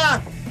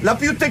discesa, la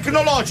più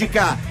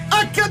tecnologica,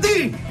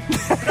 HD.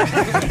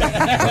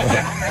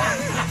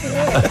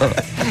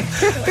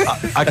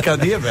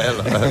 HD è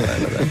bello.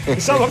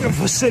 Pensavo che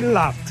fosse il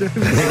latte.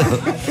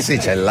 Sì,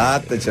 c'è il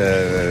latte,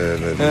 c'è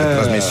le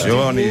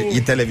trasmissioni,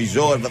 i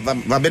televisori,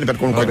 va bene per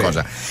qualunque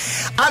cosa.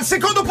 Al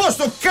secondo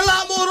posto,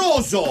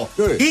 clamoroso,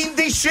 in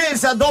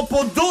discesa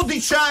dopo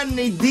 12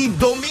 anni di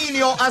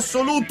dominio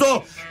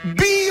assoluto,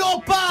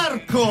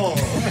 Bioparco.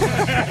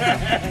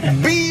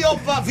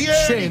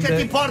 Vieni che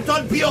ti porto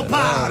al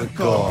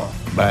Bioparco.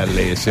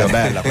 Bellissima.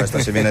 Bella questa,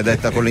 se viene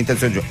detta con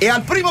l'intenzione giusta. E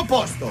al primo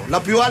posto,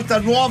 la più alta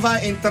nuova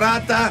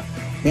entrata,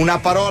 una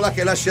parola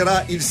che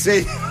lascerà il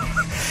segno.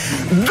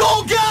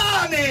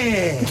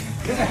 Dogane!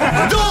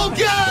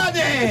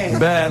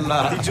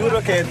 Bella. Ti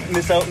giuro che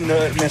ne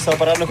stavo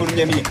parlando con un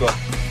mio amico.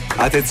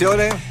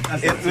 Attenzione,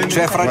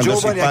 cioè fra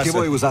giovani anche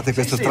voi usate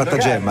questo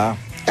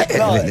stratagemma? È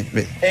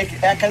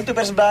accaduto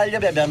per sbaglio,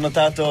 abbiamo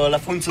notato la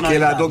funzionalità.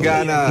 Che la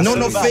dogana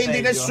non offendi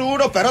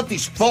nessuno, però ti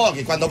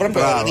sfoghi quando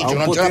proprio dici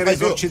non ce la fai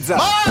più.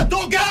 Ma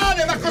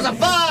dogane, ma cosa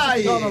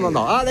fai?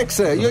 No,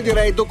 Alex, io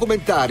direi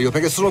documentario,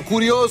 perché sono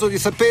curioso di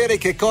sapere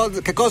che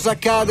cosa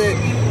accade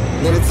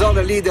nelle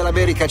zone lì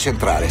dell'America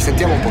centrale.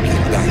 Sentiamo un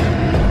pochino, dai.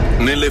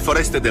 Nelle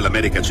foreste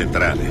dell'America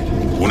centrale,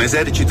 un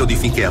esercito di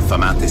fiche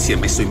affamate si è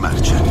messo in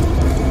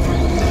marcia.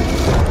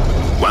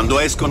 Quando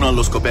escono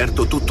allo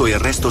scoperto, tutto il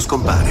resto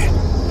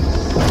scompare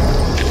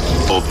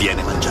o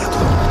viene mangiato.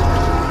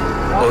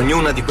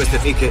 Ognuna di queste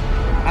fiche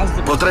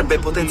potrebbe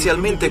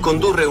potenzialmente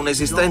condurre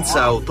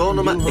un'esistenza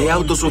autonoma e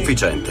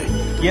autosufficiente,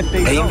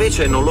 e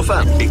invece non lo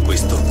fa, e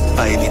questo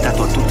va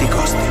evitato a tutti i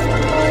costi.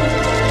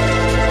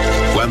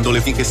 Quando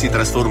le fiche si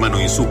trasformano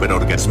in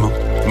superorgasmo,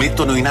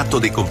 mettono in atto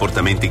dei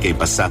comportamenti che in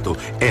passato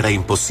era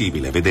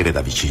impossibile vedere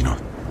da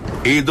vicino.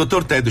 Il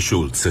dottor Ted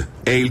Schultz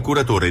è il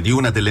curatore di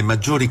una delle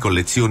maggiori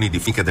collezioni di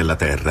fiche della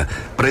Terra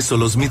presso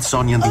lo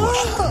Smithsonian di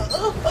Washington.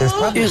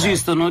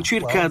 Esistono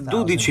circa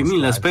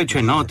 12.000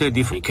 specie note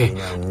di fiche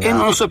e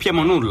non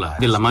sappiamo nulla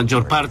della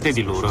maggior parte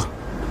di loro.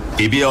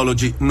 I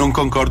biologi non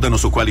concordano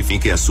su quali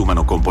fiche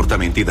assumano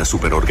comportamenti da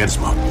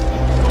superorganismo,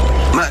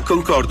 ma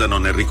concordano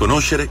nel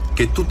riconoscere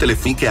che tutte le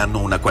fiche hanno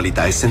una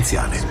qualità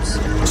essenziale.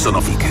 Sono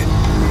fiche.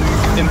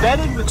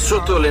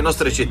 Sotto le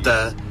nostre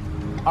città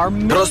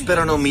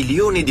prosperano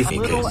milioni di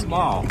fiche.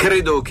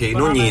 Credo che in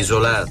ogni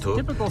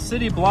isolato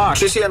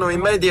ci siano in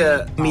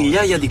media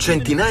migliaia di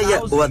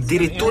centinaia o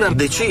addirittura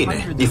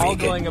decine di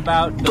fiche,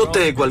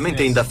 tutte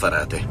ugualmente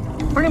indaffarate.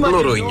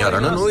 Loro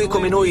ignorano noi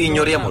come noi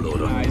ignoriamo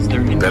loro.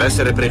 Per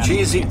essere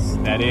precisi,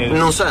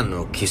 non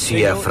sanno chi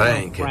sia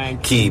Frank,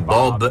 chi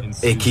Bob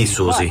e chi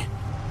Susie.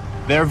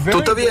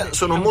 Tuttavia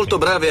sono molto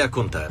brave a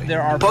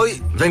contare.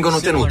 Poi vengono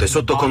tenute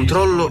sotto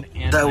controllo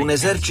da un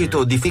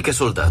esercito di fiche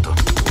soldato.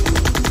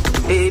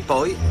 E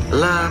poi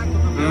la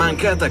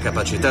mancata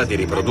capacità di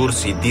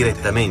riprodursi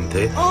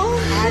direttamente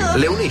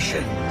le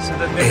unisce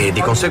e di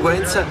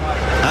conseguenza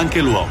anche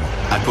l'uomo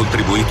ha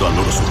contribuito al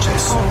loro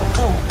successo.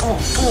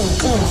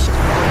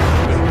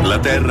 La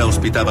Terra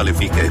ospitava le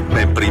fiche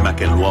ben prima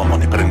che l'uomo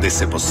ne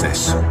prendesse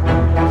possesso,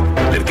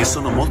 perché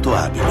sono molto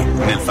abili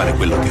nel fare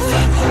quello che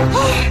fanno.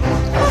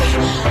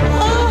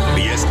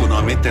 Riescono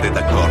a mettere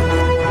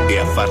d'accordo e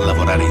a far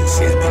lavorare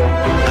insieme.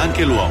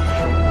 Anche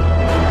l'uomo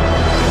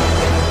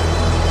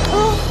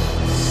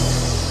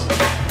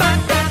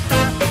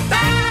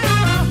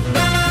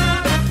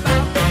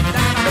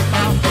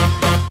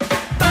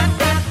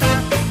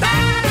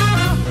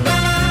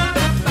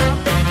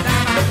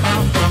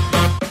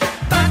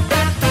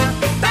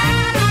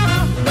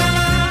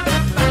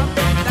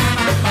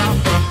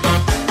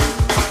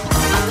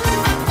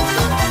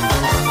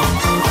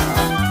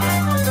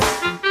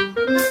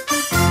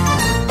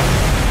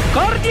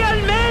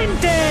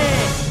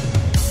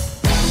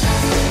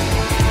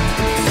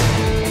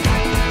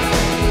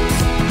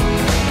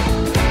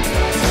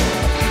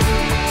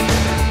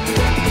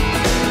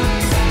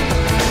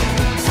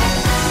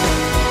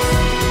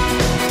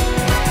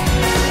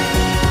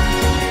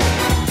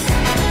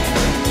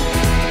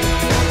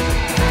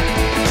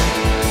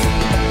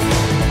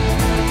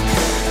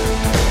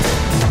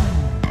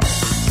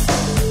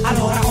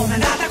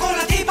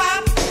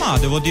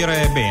devo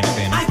dire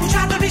bene. Hai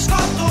cuciato il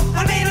biscotto,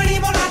 almeno il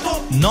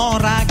limonato. No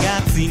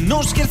ragazzi,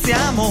 non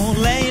scherziamo,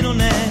 lei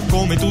non è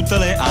come tutte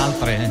le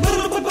altre.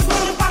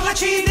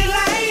 Parlaci di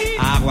lei.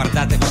 Ah,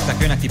 guardate, questa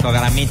qui è una tipa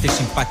veramente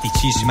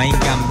simpaticissima,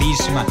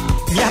 ingambissima.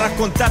 Mi ha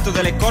raccontato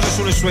delle cose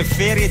sulle sue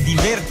ferie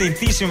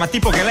divertentissime, ma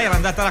tipo che lei era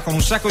andata là con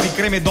un sacco di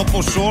creme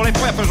dopo sole,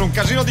 poi ha preso un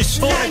casino di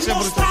sole. Hai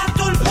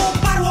mostrato il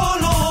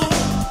pomparuolo.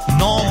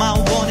 No, ma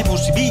ho buone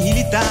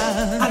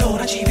possibilità.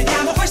 Allora ci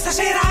vediamo questa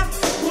sera.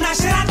 Una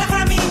serata con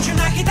amici,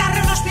 una chitarra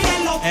e uno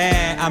spinello.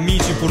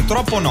 Amici,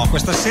 purtroppo no.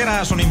 Questa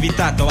sera sono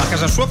invitato a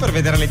casa sua per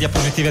vedere le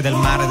diapositive del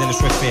mare delle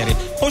sue ferie.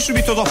 Poi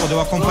subito dopo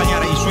devo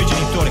accompagnare i suoi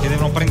genitori che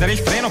devono prendere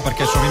il treno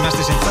perché sono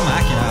rimasti senza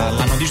macchina,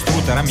 l'hanno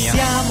distrutta, era mia.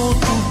 Siamo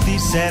tutti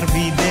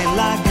servi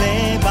della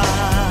gleba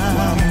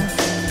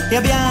e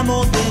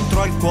abbiamo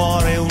dentro al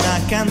cuore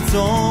una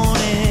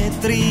canzone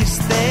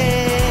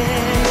triste.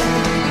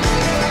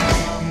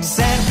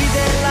 Servi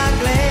della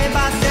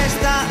gleba,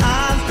 testa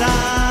alta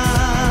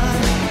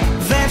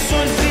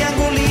verso il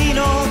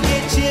triangolino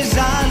che ci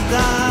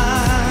esalta.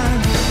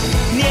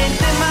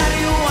 Niente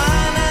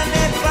marijuana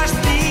né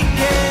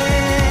pasticche,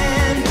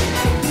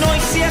 noi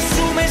si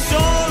assume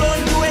solo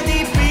il 2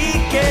 di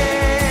picche.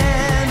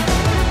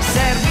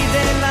 Servi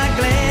della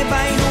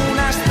gleba in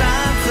una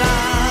stanza,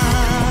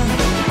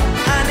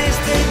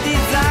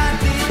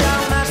 anestetizzati da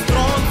una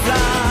stronza,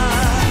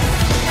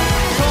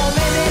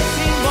 come dei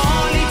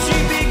simbolici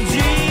Big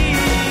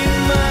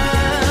Jim.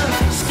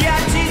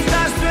 Schiacci il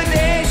tasto ed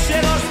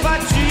esce lo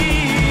spacim.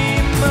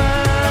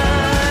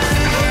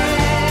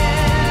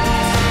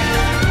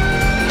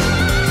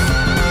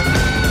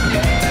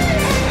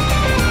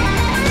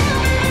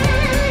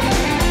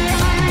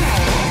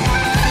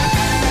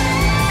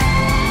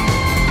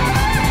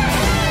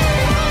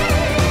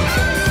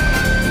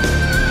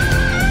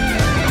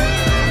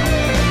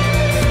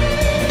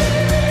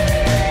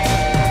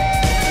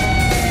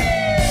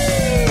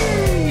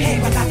 Ehi,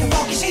 guardate un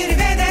po' chi si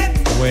rivede.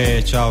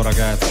 Uè, ciao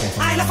ragazzi.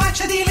 Hai la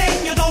faccia di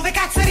legno, dove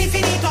cazzo eri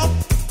finito?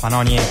 Ma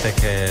no, niente,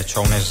 che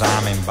c'ho un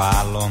esame in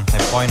ballo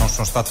e poi non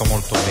sono stato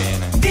molto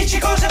bene. Dici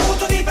cosa hai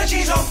avuto di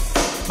preciso?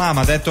 Ma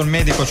m'ha detto il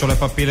medico, c'ho le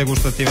papille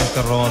gustative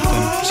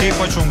interrotte. Sì,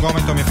 poi c'è un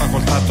gomito, mi fa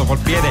contatto col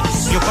piede.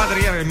 Mio padre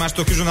ieri è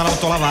rimasto chiuso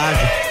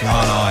nell'autolavaggio.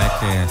 No, è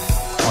che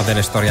ho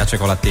delle storiacce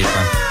con la tipa.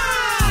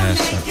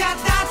 Sì. Ti ha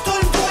dato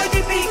il 2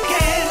 di picche.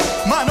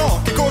 Ma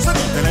no, che cosa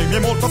dite? Lei mi è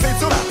molto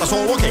affezionata,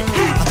 solo che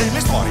ha delle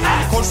storie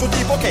col suo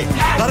tipo che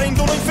la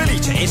rendono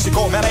infelice. E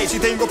siccome a lei ci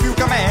tengo più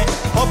che a me,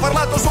 ho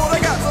parlato al suo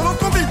ragazzo, l'ho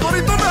convinto a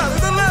ritornare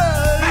da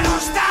lei. Ma non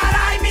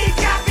starai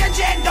mica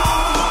piangendo.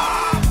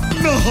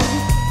 No,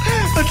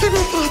 perché mi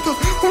ha fatto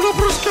una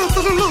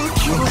bruscata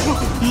nell'occhio.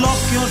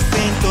 L'occhio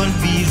spento, il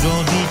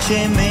viso di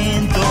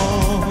cemento.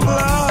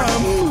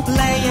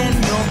 Lei è il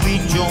mio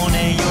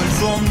pigione, io il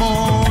suo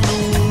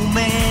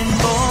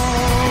monumento.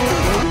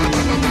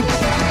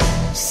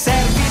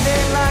 Servi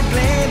della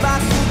gleba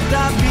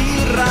tutta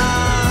birra,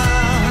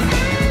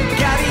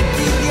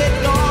 carichi di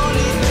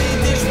etoliti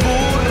di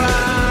sburra,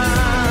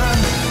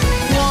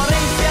 cuore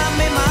in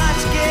fiamme,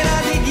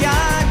 maschera di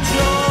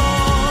ghiaccio,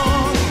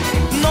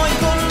 noi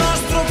col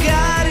nostro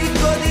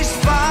carico di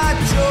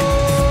sfaccio.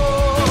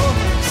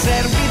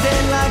 Servi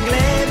della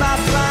gleba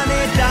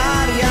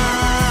planetaria,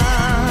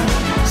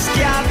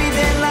 schiavi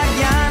della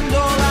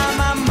ghiandola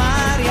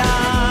mammaria,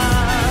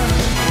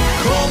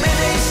 come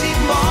dei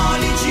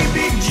simbolici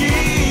Big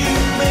Jim.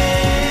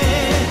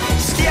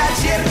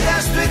 Schiacci il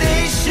tasto ed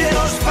esce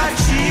lo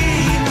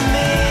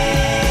sfaccime.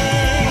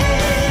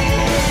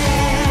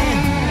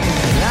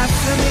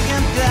 Lasciami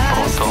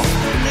cantare.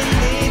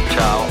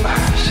 Ciao,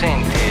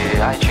 senti,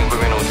 hai 5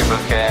 minuti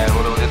perché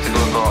volevo dirti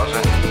due cose.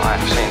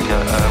 Senti,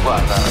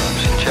 guarda,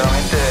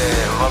 sinceramente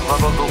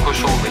vado al dunque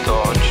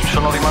subito.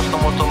 Sono rimasto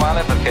molto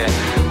male perché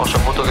ho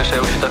saputo che sei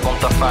uscita con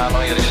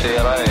Tafano ieri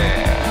sera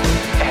e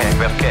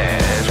perché,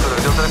 scusa,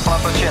 ti ho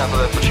telefonato a cena, ti ho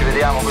detto ci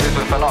vediamo, così tu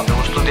mi fai no,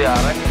 devo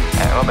studiare.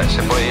 Vabbè,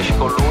 se poi esci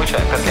con lui,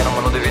 cioè perché non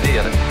me lo devi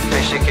dire?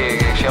 Pensi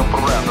che sia un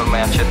problema per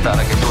me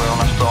accettare che tu hai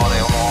una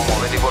storia, un uomo,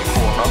 vedi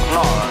qualcuno?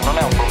 No, non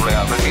è un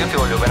problema, perché io ti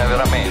voglio bene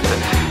veramente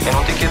e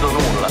non ti chiedo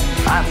nulla.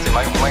 Anzi,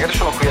 magari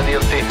sono qui a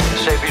dirti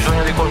se hai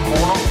bisogno di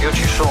qualcuno, io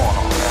ci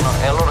sono.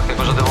 E allora che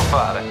cosa devo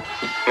fare?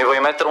 Mi vuoi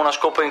mettere una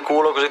scopa in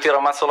culo così ti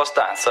ramazzo la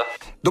stanza?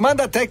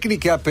 Domanda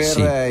tecnica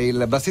per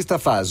il bassista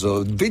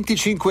Faso.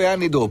 25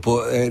 anni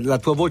dopo, la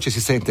tua voce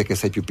si sente che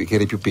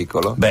eri più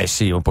piccolo? Beh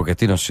sì, un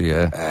pochettino sì.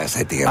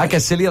 Senti che anche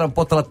se lì era un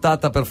po'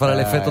 trattata per fare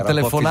l'effetto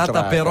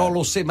telefonata, però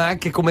lo sai, ma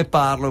anche come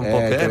parlo un po'.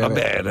 Va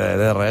bene,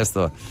 del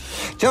resto.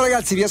 Ciao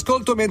ragazzi, vi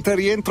ascolto mentre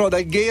rientro ad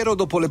Alghero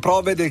dopo le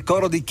prove del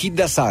coro di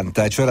Kidda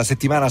Santa, cioè la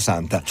settimana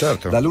santa.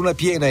 Certo. La luna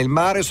piena e il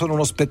mare sono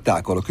uno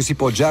spettacolo, qui si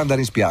può già andare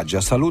in spiaggia.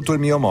 Saluto il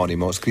mio omonimo.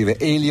 anonimo, scrive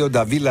Elio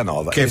da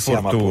Villanova. Che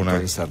siamo fortuna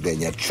appunto in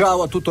Sardegna.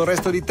 Ciao a tutto il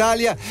resto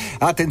d'Italia,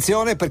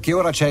 attenzione perché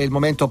ora c'è il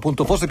momento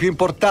appunto forse più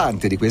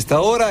importante di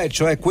questa ora, e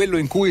cioè quello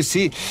in cui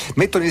si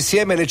mettono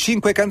insieme le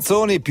 5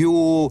 canzoni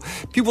più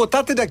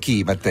votate da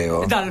chi,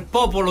 Matteo? Dal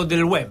popolo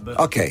del web.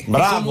 Ok,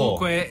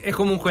 bravo. E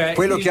comunque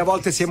quello che a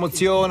volte si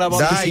emoziona, a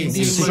volte si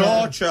indigna.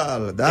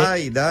 Social,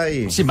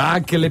 dai. Sì, ma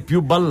anche le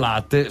più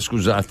ballate,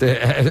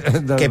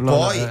 scusate. Che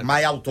poi, ma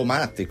è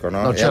automatico,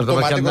 no? No, certo,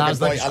 perché al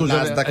Nasdaq,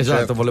 Nasdaq,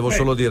 esatto, volevo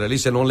solo dire, lì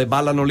se non le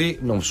ballano lì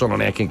non sono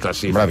neanche in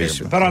classifica.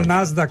 Bravissimo. Però al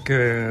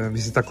Nasdaq vi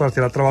siete accorti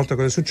l'altra volta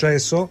cosa è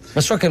successo?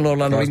 Ma so che non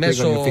l'hanno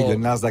rimesso. Mio figlio, il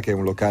Nasdaq è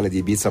un locale di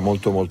Ibiza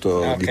molto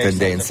di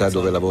tendenza,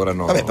 dove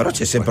lavorano. Vabbè, però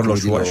c'è sempre lo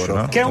swash,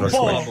 no? Che è un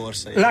po'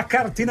 la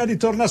cartina di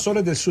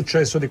tornasole del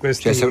successo di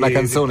questi. Cioè, se una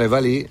canzone va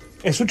lì.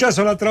 È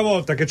successo l'altra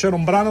volta che c'era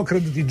un brano,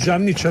 credo, di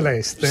Gianni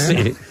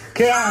Celeste,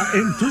 che ha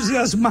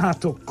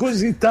entusiasmato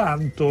così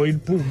tanto il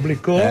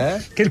pubblico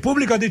che il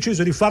pubblico ha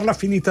deciso di farla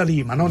finita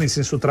lì, ma non in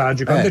senso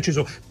tragico. Hanno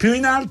deciso più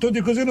in alto di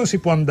così non si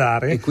può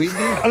andare. E quindi?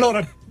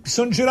 Allora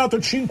sono girato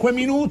 5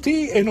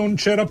 minuti e non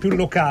c'era più il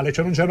locale,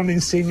 cioè non c'erano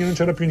insegne, non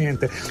c'era più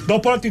niente.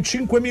 Dopo altri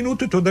 5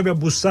 minuti tu andavi a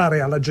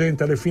bussare alla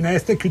gente alle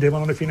finestre e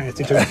chiudevano le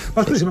finestre. Cioè,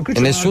 ma scusi, ma qui e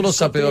nessuno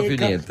sapeva più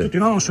niente. Tutti,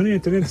 no, non so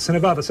niente, se ne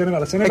vada. E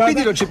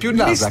quindi non c'è più il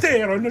Nasdaq.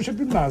 Mistero, non c'è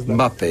più il Nasdaq.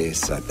 Ma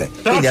pensate.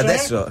 Quindi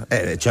adesso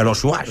c'è lo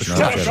swash, no?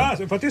 C'è lo swash,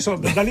 infatti sono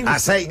da lì.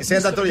 Sei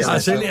andato lì.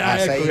 Sei lì,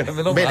 ecco,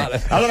 meno bene.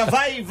 Male. Allora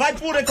vai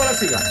pure con la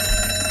sigla.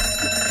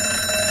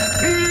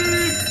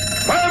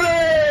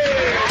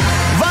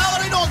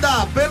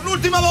 Per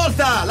l'ultima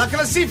volta la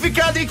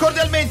classifica di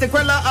Cordialmente,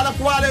 quella alla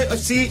quale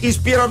si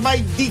ispira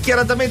ormai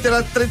dichiaratamente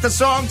la 30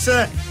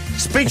 Songs,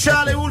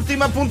 speciale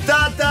ultima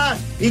puntata,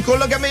 in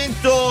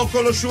collegamento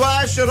con lo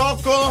Shuash.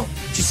 Rocco,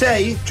 ci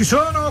sei? Ci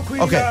sono, qui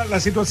la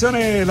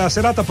situazione, la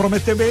serata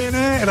promette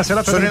bene, la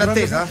serata sono in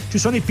attesa? Ci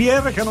sono i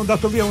PR che hanno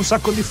dato via un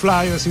sacco di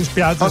flyers in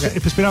spiaggia e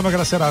speriamo che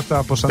la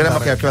serata possa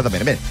andare. Che vada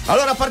bene.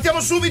 Allora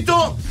partiamo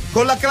subito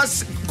con la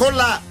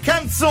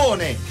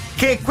canzone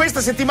che questa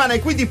settimana e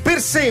quindi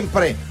per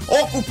sempre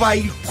occupa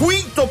il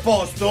 5°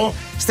 posto.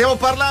 Stiamo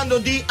parlando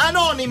di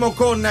Anonimo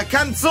con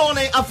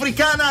Canzone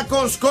Africana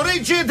con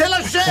Scoregge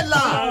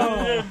dell'Ascella.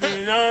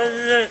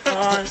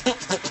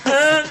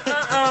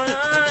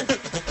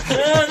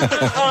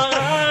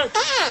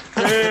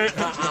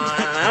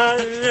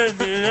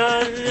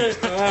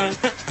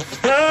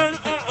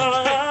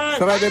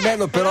 Sarebbe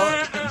bello però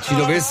ci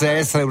dovesse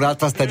essere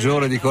un'altra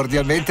stagione di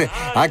Cordialmente,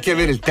 anche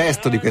avere il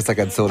testo di questa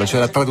canzone, cioè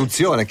la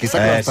traduzione, chissà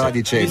cosa starà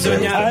dicendo.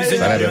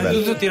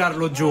 Bisogna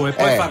tirarlo giù e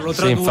poi farlo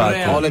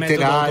tradurre. Ho le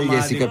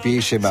tenaglie, si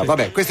capisce, ma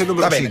vabbè, questo è il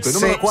numero 5.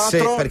 Numero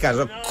 4. Per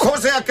caso,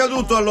 cosa è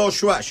accaduto allo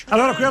Shuash?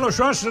 Allora, qui allo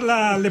Shuash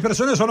le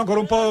persone sono ancora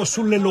un po'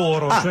 sulle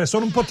loro, cioè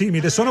sono un po'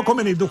 timide, sono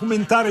come nei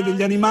documentari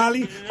degli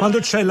animali, quando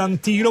c'è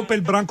l'antilope,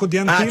 il branco di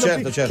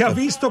antilopi, certo. che ha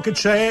visto che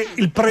c'è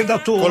il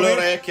predatore. Con le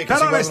orecchie che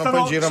però si guardano un po'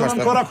 in giro, sono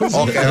ancora così,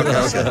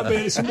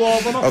 si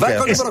muovono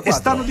e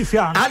stanno di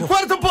fianco. Al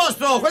 4°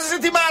 posto questa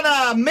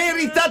settimana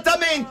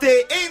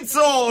meritatamente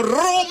Enzo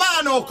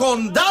Romano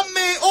con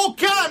Damme o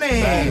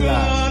Cane.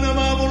 Bella,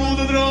 ma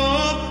voluto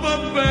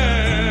troppo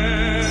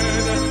bene.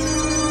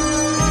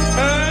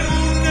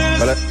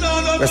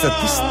 Questa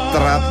ti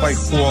strappa il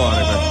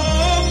cuore.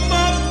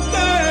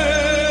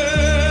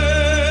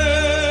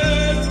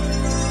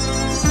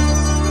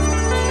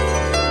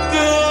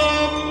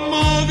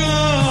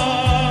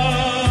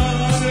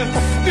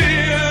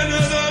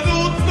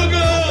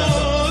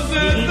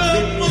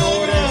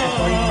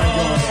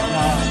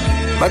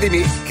 Ma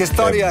dimmi, che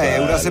storia è?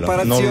 Una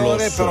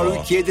separazione, però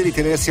lui chiede di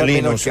tenersi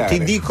almeno il cane.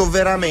 Ti dico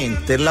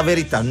veramente la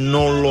verità,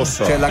 non lo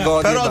so. Cioè, la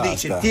godi però e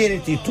dice, basta.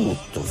 tieniti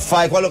tutto,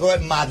 fai quello che vuoi,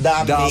 ma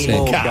dammi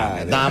il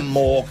cane.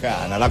 Dammo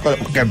cane. La cosa,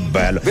 che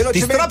bello. Velocemente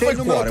ti strappa il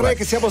numero cuore. 3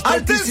 che siamo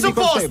al terzo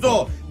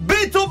posto,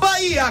 Beto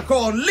Bahia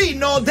con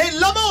l'inno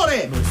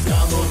dell'amore. Noi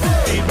siamo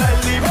tutti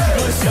belli,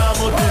 noi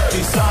siamo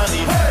tutti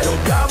sani,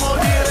 dobbiamo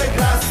dire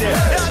grazie.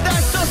 E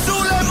adesso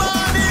sulle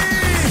mani.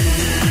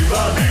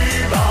 Viva,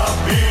 viva,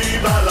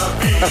 viva la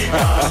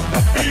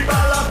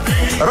viva la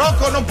viva.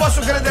 Rocco, non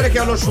posso credere che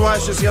allo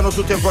Shuash siano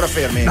tutti ancora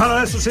fermi. No,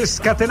 adesso si è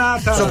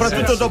scatenata.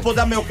 Soprattutto dopo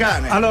Damme o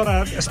Cane.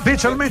 Allora,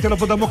 specialmente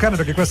dopo Damme o Cane,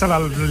 perché questa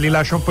li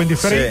lascia un po'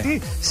 indifferenti,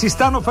 si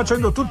stanno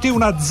facendo tutti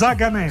una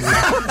zaganella.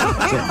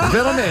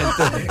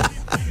 Veramente.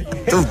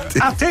 Tutti.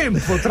 A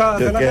tempo tra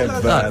Che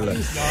bello.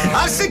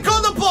 Al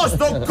secondo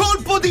posto,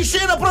 colpo di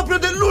scena proprio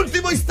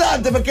dell'ultimo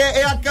istante, perché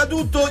è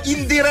accaduto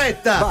in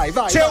diretta.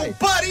 C'è un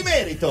pari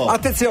merito.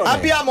 Attenzione.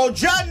 Abbiamo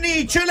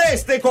Gianni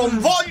Celeste con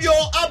Voglio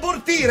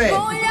abortire.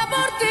 Voglio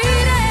abortire.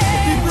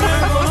 Ti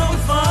prego non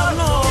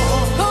farlo.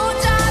 Ho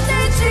già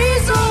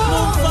deciso.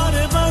 Non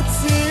fare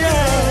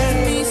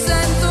pazzie. Mi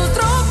sento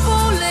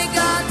troppo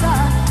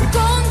legata,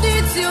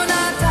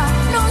 condizionata.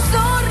 Non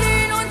so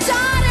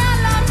rinunciare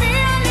alla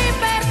mia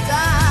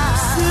libertà.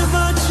 Se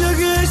faccio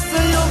questo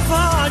io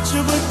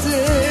faccio per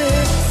te.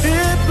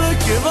 E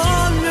perché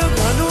voglio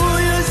che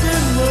lui si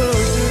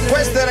muore.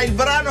 Questo era il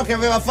brano americano che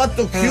aveva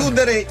fatto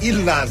chiudere il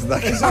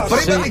Nasdaq. Esatto.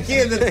 Prima Sì. di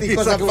chiederti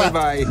cosa ha Come fatto,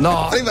 mai?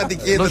 No, prima di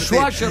lo chiederti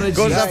Schwash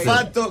regista. cosa ha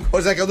fatto,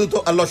 cosa è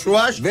accaduto allo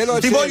Schwash, Ve lo ti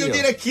accenno. voglio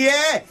dire chi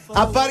è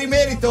a pari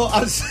merito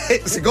al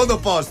secondo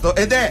posto,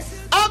 ed è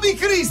Abi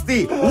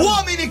Cristi,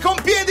 uomini con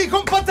piedi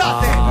con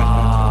patate.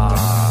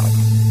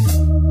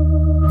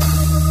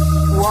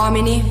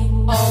 Uomini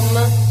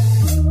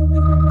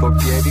Con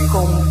piedi.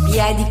 con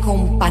piedi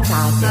con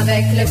patate.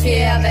 Avec le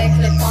pied, avec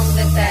le pomme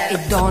de E terre.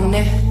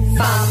 donne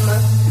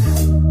Femme,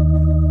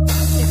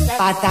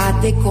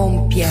 patate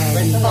con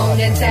piedi. pomme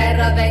de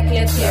terre avec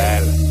le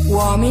pied.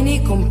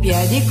 Uomini con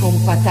piedi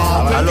con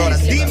patate. Allora,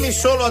 dimmi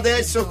solo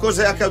adesso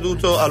cos'è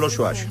accaduto allo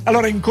Schwash.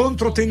 Allora, in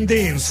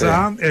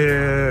controtendenza,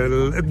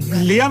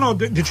 li hanno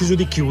deciso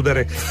di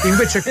chiudere.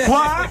 Invece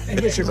qua,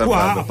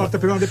 a parte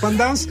prima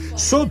dependance,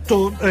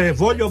 sotto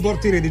Voglio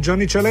abortire di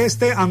Gianni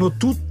Celeste hanno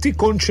tutti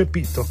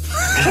concepito.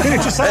 Quindi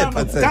ci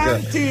saranno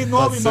tanti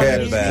nuovi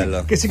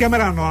bambini che si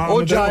chiameranno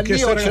O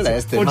Gianni o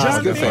Celeste, o maschio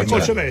Gianni e femmina.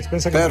 o Celeste.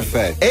 Pensa che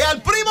Perfetto. E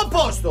al primo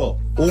posto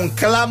un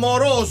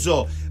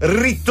clamoroso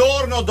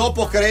ritorno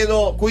dopo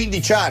credo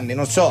 15 anni,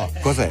 non so.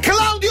 Cos'è?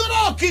 Claudio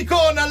Rocchi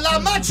con La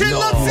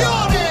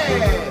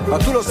macellazione! Ma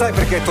tu lo sai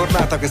perché è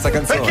tornata questa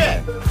canzone?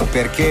 Perché?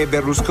 Perché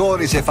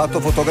Berlusconi si è fatto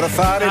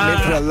fotografare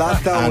mentre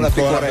allatta una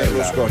Ancora pecorella.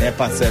 Berlusconi, è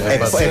pazzesco, È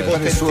pazzesco il suo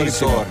potentissimo.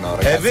 ritorno,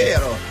 È ragazzi.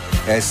 vero.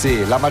 Eh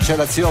sì, la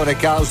macellazione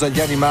causa agli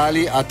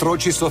animali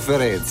atroci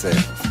sofferenze.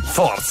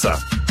 Forza.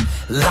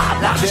 La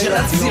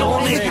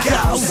macellazione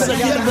causa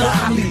agli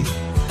animali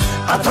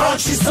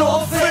atroci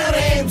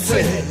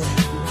sofferenze,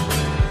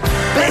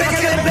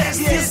 perché le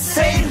bestie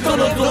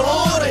sentono il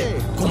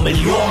dolore come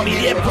gli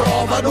uomini e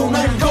provano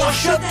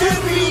un'angoscia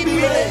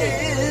terribile.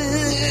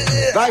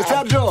 Vai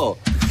Sergio!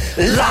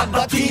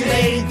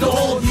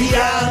 L'abbattimento di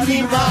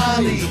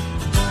animali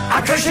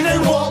accresce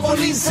nell'uomo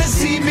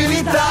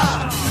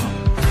l'insensibilità,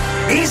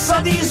 il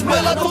sadismo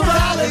e la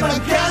totale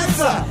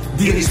mancanza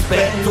di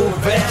rispetto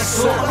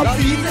verso la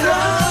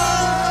vita.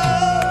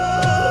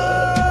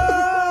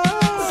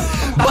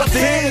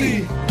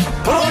 Batteri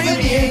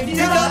provenienti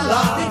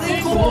dalla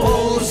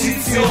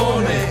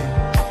decomposizione,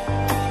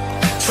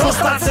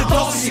 sostanze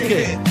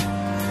tossiche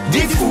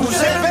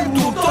diffuse per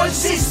tutto il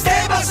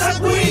sistema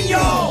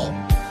sanguigno,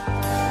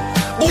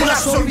 un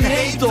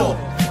assorbimento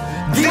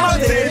di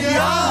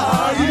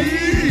materia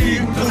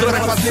in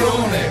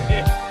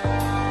putrefazione.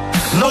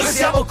 Noi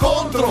siamo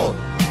contro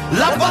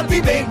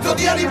l'abbattimento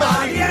di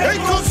animali e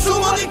il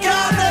consumo di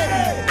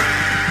carne.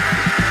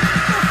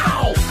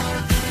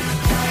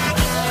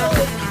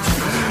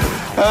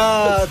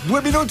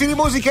 2 minuti di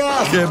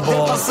musica Che del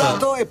botta.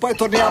 passato e poi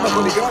torniamo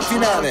con il gran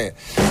finale.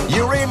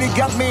 You Really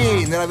Got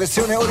Me nella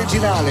versione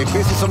originale.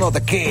 Questi sono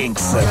The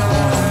Kings.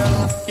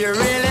 You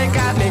really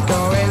got me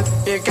going.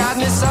 You got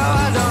me so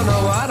I don't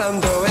know what I'm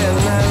doing.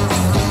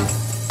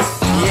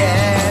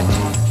 Yeah,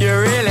 you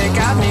really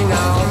got me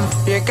now.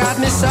 You got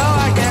me so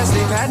I can't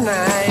sleep at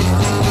night.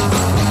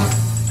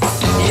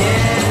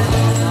 Yeah,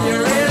 you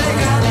really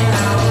got me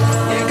now.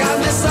 You got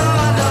me so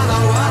I don't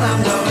know what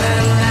I'm doing.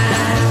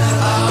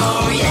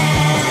 Oh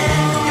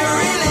yeah, you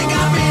really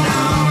got me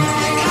now.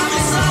 You got me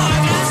so I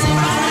can't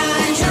sleep at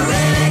night. You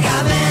really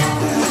got me.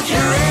 You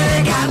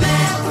really got me.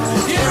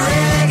 You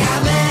really got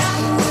me.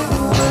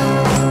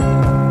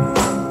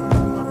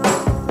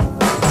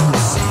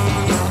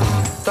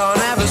 Don't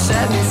ever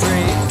set me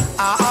free.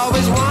 I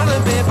always wanna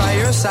be by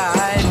your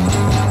side.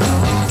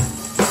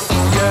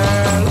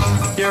 Girl,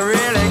 you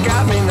really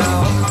got me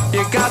now.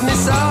 You got me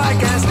so I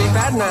can't sleep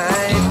at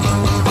night.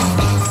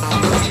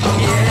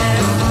 Yeah,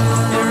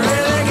 you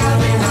really got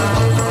me now.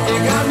 You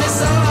got me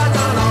so I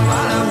don't know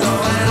what I'm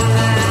doing.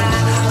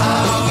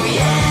 Oh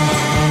yeah,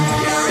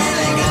 you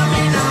really got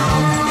me now.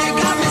 You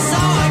got me so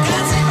I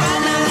can't sleep at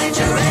night.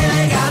 You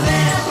really got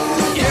me.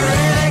 You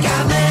really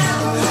got me.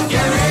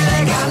 You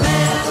really got me.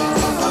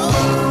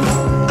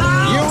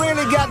 You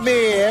Really Got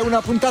Me. È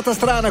una puntata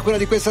strana quella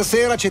di questa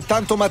sera. C'è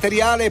tanto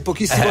materiale e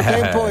pochissimo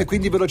tempo e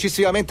quindi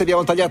velocissimamente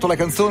abbiamo tagliato la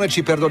canzone.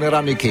 Ci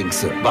perdoneranno i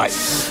Kings. Vai.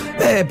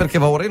 Perché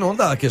va ora in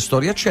onda Che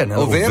storia c'è?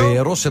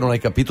 Ovvero? Se non hai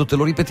capito te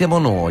lo ripetiamo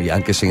noi,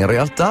 anche se in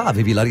realtà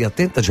avevi l'aria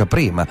attenta già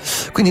prima.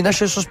 Quindi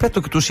nasce il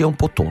sospetto che tu sia un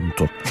po'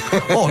 tonto.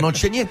 Oh, non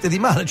c'è niente di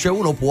male, cioè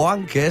uno può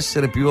anche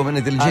essere più o meno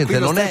intelligente,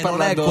 quindi non stai è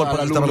parlando colpa di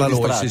all'alunno starla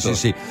noi. distratto.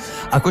 Sì.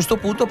 A questo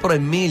punto però è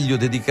meglio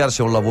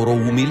dedicarsi a un lavoro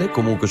umile,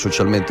 comunque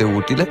socialmente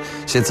utile,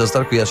 senza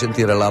star qui a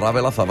sentire la rave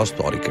e la fava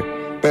storiche.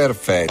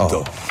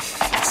 Perfetto.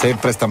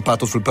 Sempre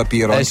stampato sul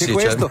papiro anche sì,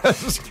 questo.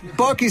 certo.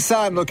 Pochi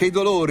sanno che I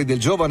dolori del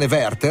giovane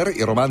Werther,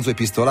 il romanzo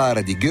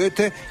epistolare di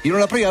Goethe, in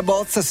una prima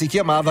bozza si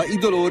chiamava I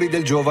dolori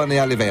del giovane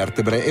alle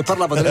vertebre e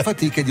parlava delle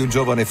fatiche di un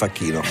giovane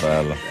facchino.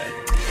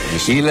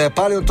 Il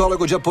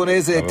paleontologo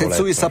giapponese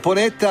Tetsui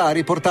Saponetta ha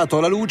riportato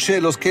alla luce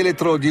lo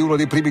scheletro di uno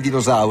dei primi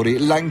dinosauri,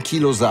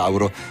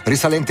 l'anchilosauro,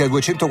 risalente a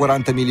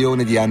 240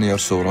 milioni di anni or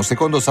sono.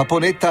 Secondo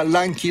Saponetta,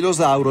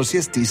 l'anchilosauro si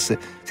estinse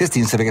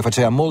perché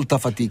faceva molta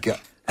fatica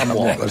a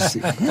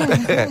muoversi.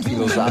 Chi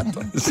lo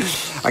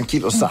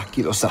sa.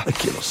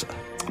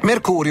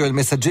 Mercurio, il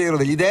messaggero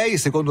degli dei,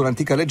 secondo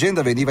un'antica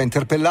leggenda veniva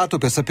interpellato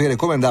per sapere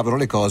come andavano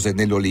le cose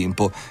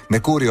nell'Olimpo.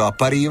 Mercurio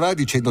appariva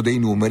dicendo dei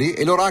numeri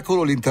e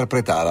l'oracolo li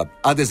interpretava.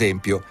 Ad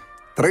esempio,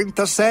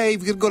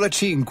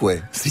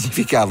 36,5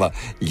 significava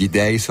gli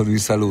dei sono in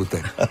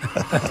salute.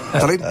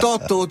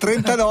 38 o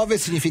 39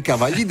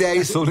 significava gli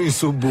dei sono in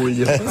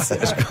subbuglio.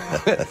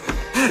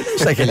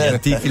 Sai che gli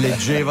antichi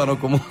leggevano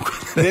comunque.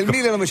 Nel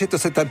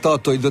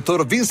 1978 il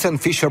dottor Vincent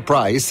Fisher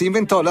Price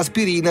inventò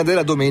l'aspirina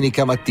della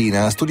domenica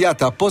mattina,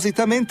 studiata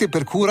appositamente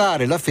per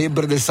curare la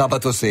febbre del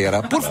sabato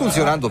sera. Pur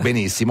funzionando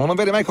benissimo, non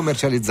venne mai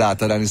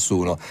commercializzata da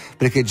nessuno,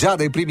 perché già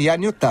dai primi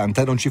anni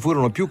 80 non ci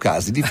furono più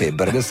casi di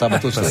febbre del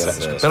sabato sera.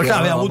 Perché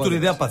aveva avuto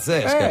un'idea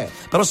pazzesca.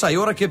 Però sai,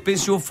 ora che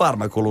pensi un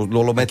farmaco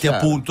lo metti a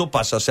punto,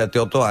 passa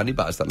 7-8 anni,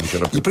 basta, non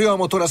c'era più. Il primo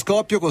motore a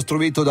scoppio,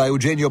 costruito da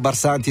Eugenio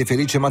Barsanti e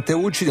Felice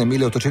Matteucci nel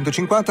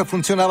 1850,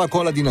 funzionava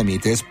con la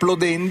dinamite.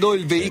 Esplodendo,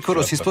 il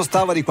veicolo si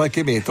spostava di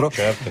qualche metro.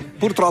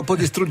 Purtroppo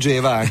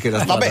distruggeva anche la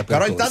strada. Vabbè,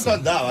 però percorsa. intanto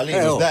andava lì.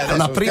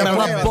 La prima era un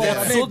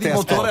abbozzo di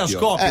motore a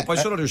scoppio, poi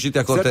sono riusciti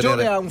a contenere.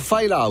 Sergione ha un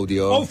file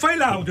audio. Ho un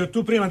file audio,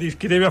 tu prima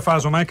chiedevi a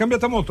Faso, ma è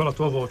cambiata molto la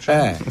tua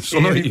voce.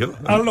 Sono io.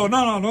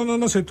 Allora, no,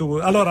 non sei tu.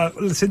 Allora,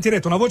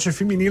 sentirete una voce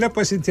femminile,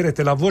 poi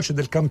sentirete la voce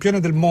del campione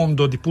del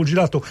mondo di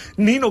pugilato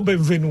Nino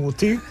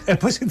Benvenuti e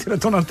poi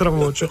sentirete un'altra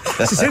voce.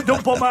 Si sente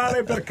un po'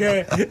 male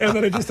perché è una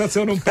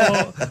registrazione un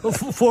po'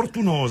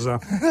 fortunosa.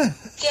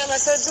 Chiama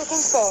Sergio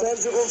Conforti.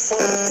 Sergio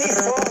Conforti,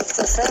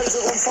 forza, Sergio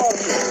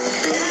Conforti.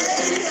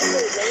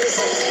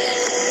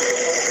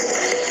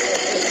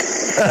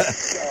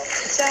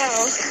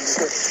 Ciao.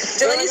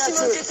 Giovanissimo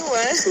anche tu,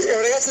 eh? Sì, è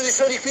un ragazzo di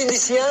soli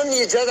 15 anni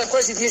e già da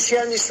quasi 10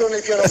 anni suona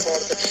il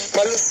pianoforte,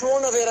 ma lo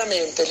suona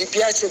veramente, gli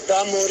piace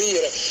da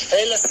morire,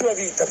 è la sua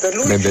vita, per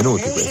lui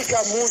Benvenuti, musica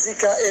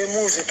e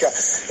musica.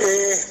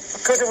 E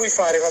cosa vuoi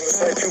fare quando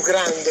sarai più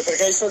grande?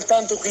 Perché hai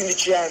soltanto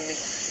 15 anni.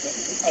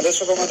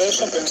 Adesso come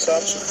adesso a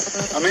pensarci,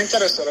 a me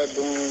interesserebbe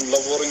un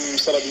lavoro in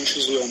sala di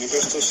incisione,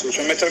 questo sì,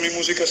 cioè mettermi in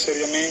musica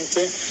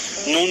seriamente,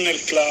 non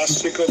nel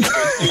classico,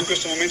 perché io in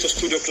questo momento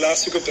studio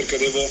classico perché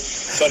devo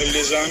fare gli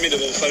esami,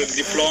 devo fare il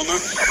diploma.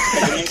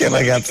 Che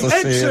ragazzo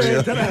serio,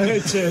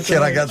 eccetera. che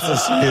ragazzo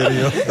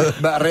serio.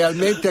 Ma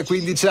realmente a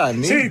 15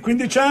 anni? Sì,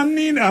 15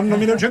 anni, anno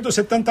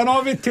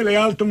 1979,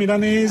 Telealto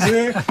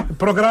milanese,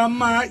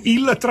 programma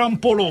Il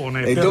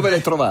Trampolone. E dove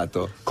l'hai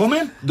trovato?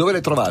 Come? Dove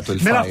l'hai trovato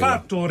il Me file? l'ha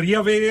fatto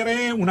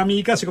riavere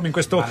un'amica, siccome in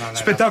questo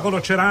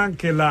spettacolo c'era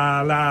anche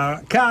la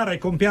cara e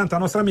compianta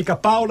nostra amica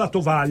Paola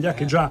Tovaglia,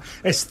 che già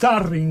è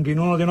starring in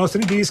uno dei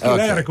nostri dischi.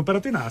 Lei ha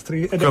recuperato i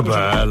nastri ed è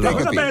una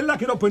cosa bella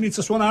che dopo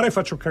inizio a suonare e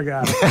faccio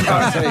cagare.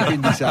 Sei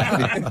 15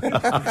 anni.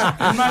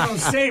 Ma non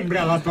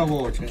sembra la tua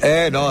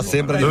voce. No,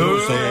 sembra di più.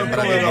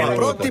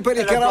 Pronti per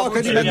il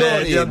karaoke di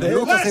Bendoni?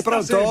 Luca, sei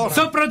pronto?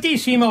 Sono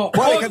prontissimo.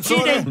 Quale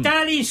canzone?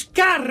 Occidentali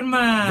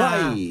Scarma.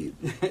 Vai.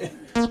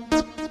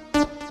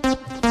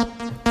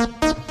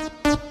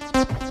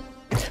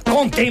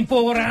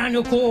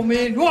 Contemporaneo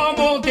come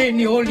l'uomo del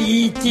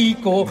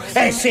Neolitico,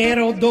 essere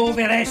o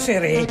dover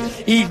essere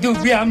il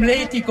dubbio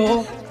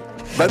amletico.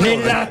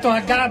 Nella tua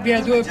gabbia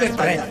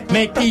 2x3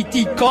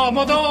 mettiti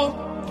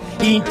comodo,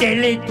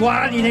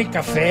 intellettuali nel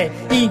caffè,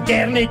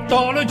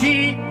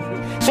 internetologi,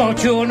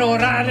 socio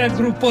onorario al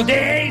gruppo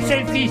dei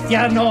selfisti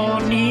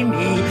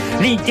anonimi,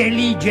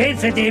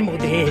 l'intelligenza è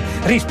demodè,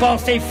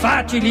 risposte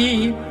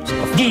facili,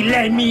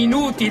 dilemmi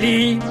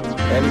inutili.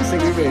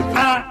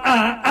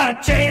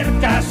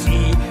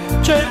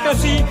 Cerca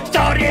sì,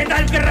 storie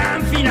dal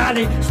gran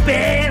finale,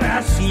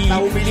 spera sì,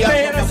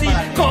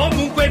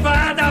 comunque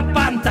vada a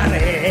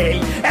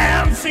Pantarei,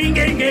 I'm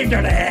singing in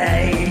the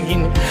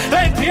rain,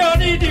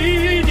 lezioni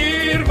di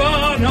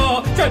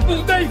Nirvana, c'è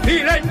tutta in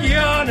fila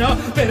indiana,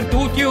 per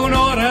tutti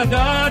un'ora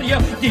d'aria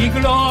di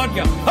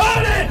gloria,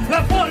 ole,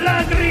 la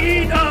folla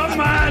grida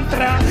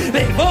mantra,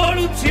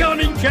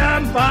 l'evoluzione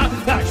inciampa,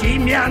 la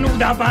scimmia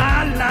nuda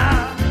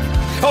balla,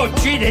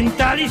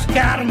 occidentali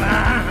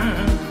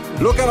Scarma.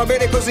 Luca, va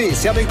bene così,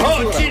 siamo in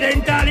chiusura.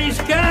 Occidentali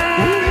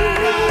Scarma.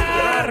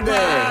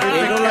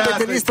 E non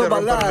l'avete visto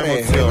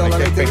ballare.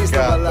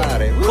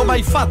 Come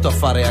hai fatto a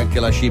fare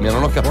anche la scimmia?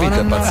 Non ho capito,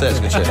 è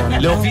pazzesco. Cioè,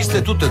 le ho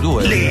viste tutte e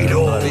due.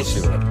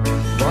 Bravissimo.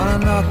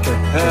 Buonanotte,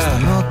 questa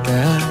notte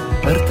è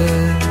per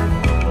te.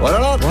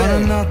 Buonanotte.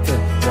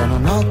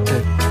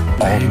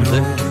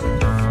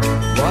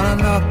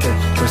 Buonanotte,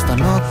 questa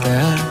notte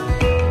è.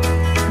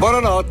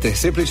 Buonanotte,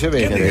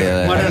 semplicemente.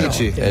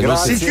 Amici,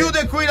 si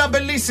chiude qui la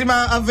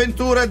bellissima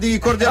avventura di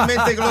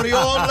Cordialmente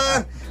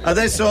Gloriol.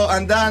 Adesso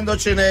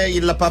andandocene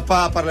il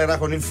papà parlerà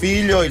con il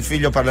figlio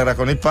parlerà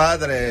con il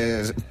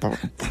padre,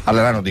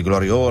 parleranno di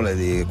Gloriole,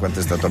 di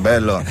quanto è stato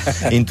bello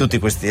in tutti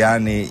questi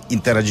anni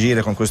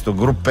interagire con questo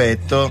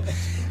gruppetto.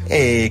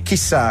 E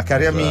chissà,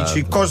 cari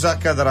amici, cosa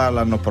accadrà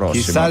l'anno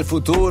prossimo. Chissà il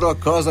futuro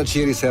cosa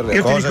ci riserverà.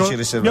 Io ti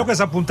dico, io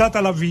questa puntata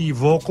la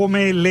vivo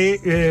come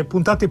le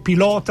puntate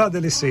pilota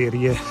delle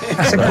serie.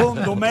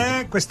 Secondo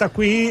me questa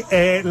qui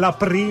è la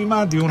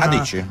prima di una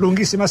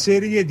lunghissima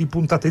serie di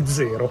puntate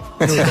zero.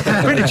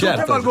 Quindi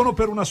tutte valgono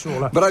per una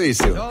sola.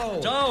 Bravissimo.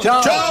 Ciao.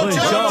 Ciao.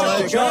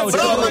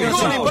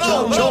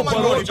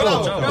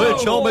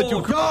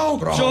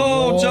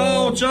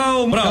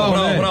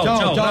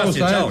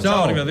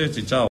 Ciao,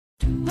 arrivederci, ciao.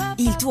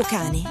 Il tuo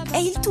cane è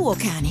il tuo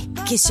cane,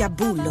 che sia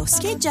bullo,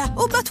 scheggia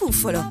o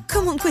batuffolo,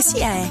 comunque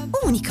sia è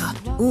unico,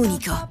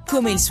 unico,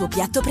 come il suo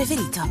piatto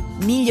preferito.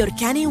 Miglior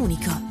cane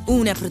unico,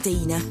 una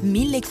proteina,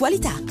 1000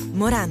 qualità.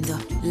 Morando,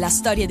 la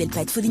storia del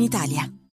pet food in Italia.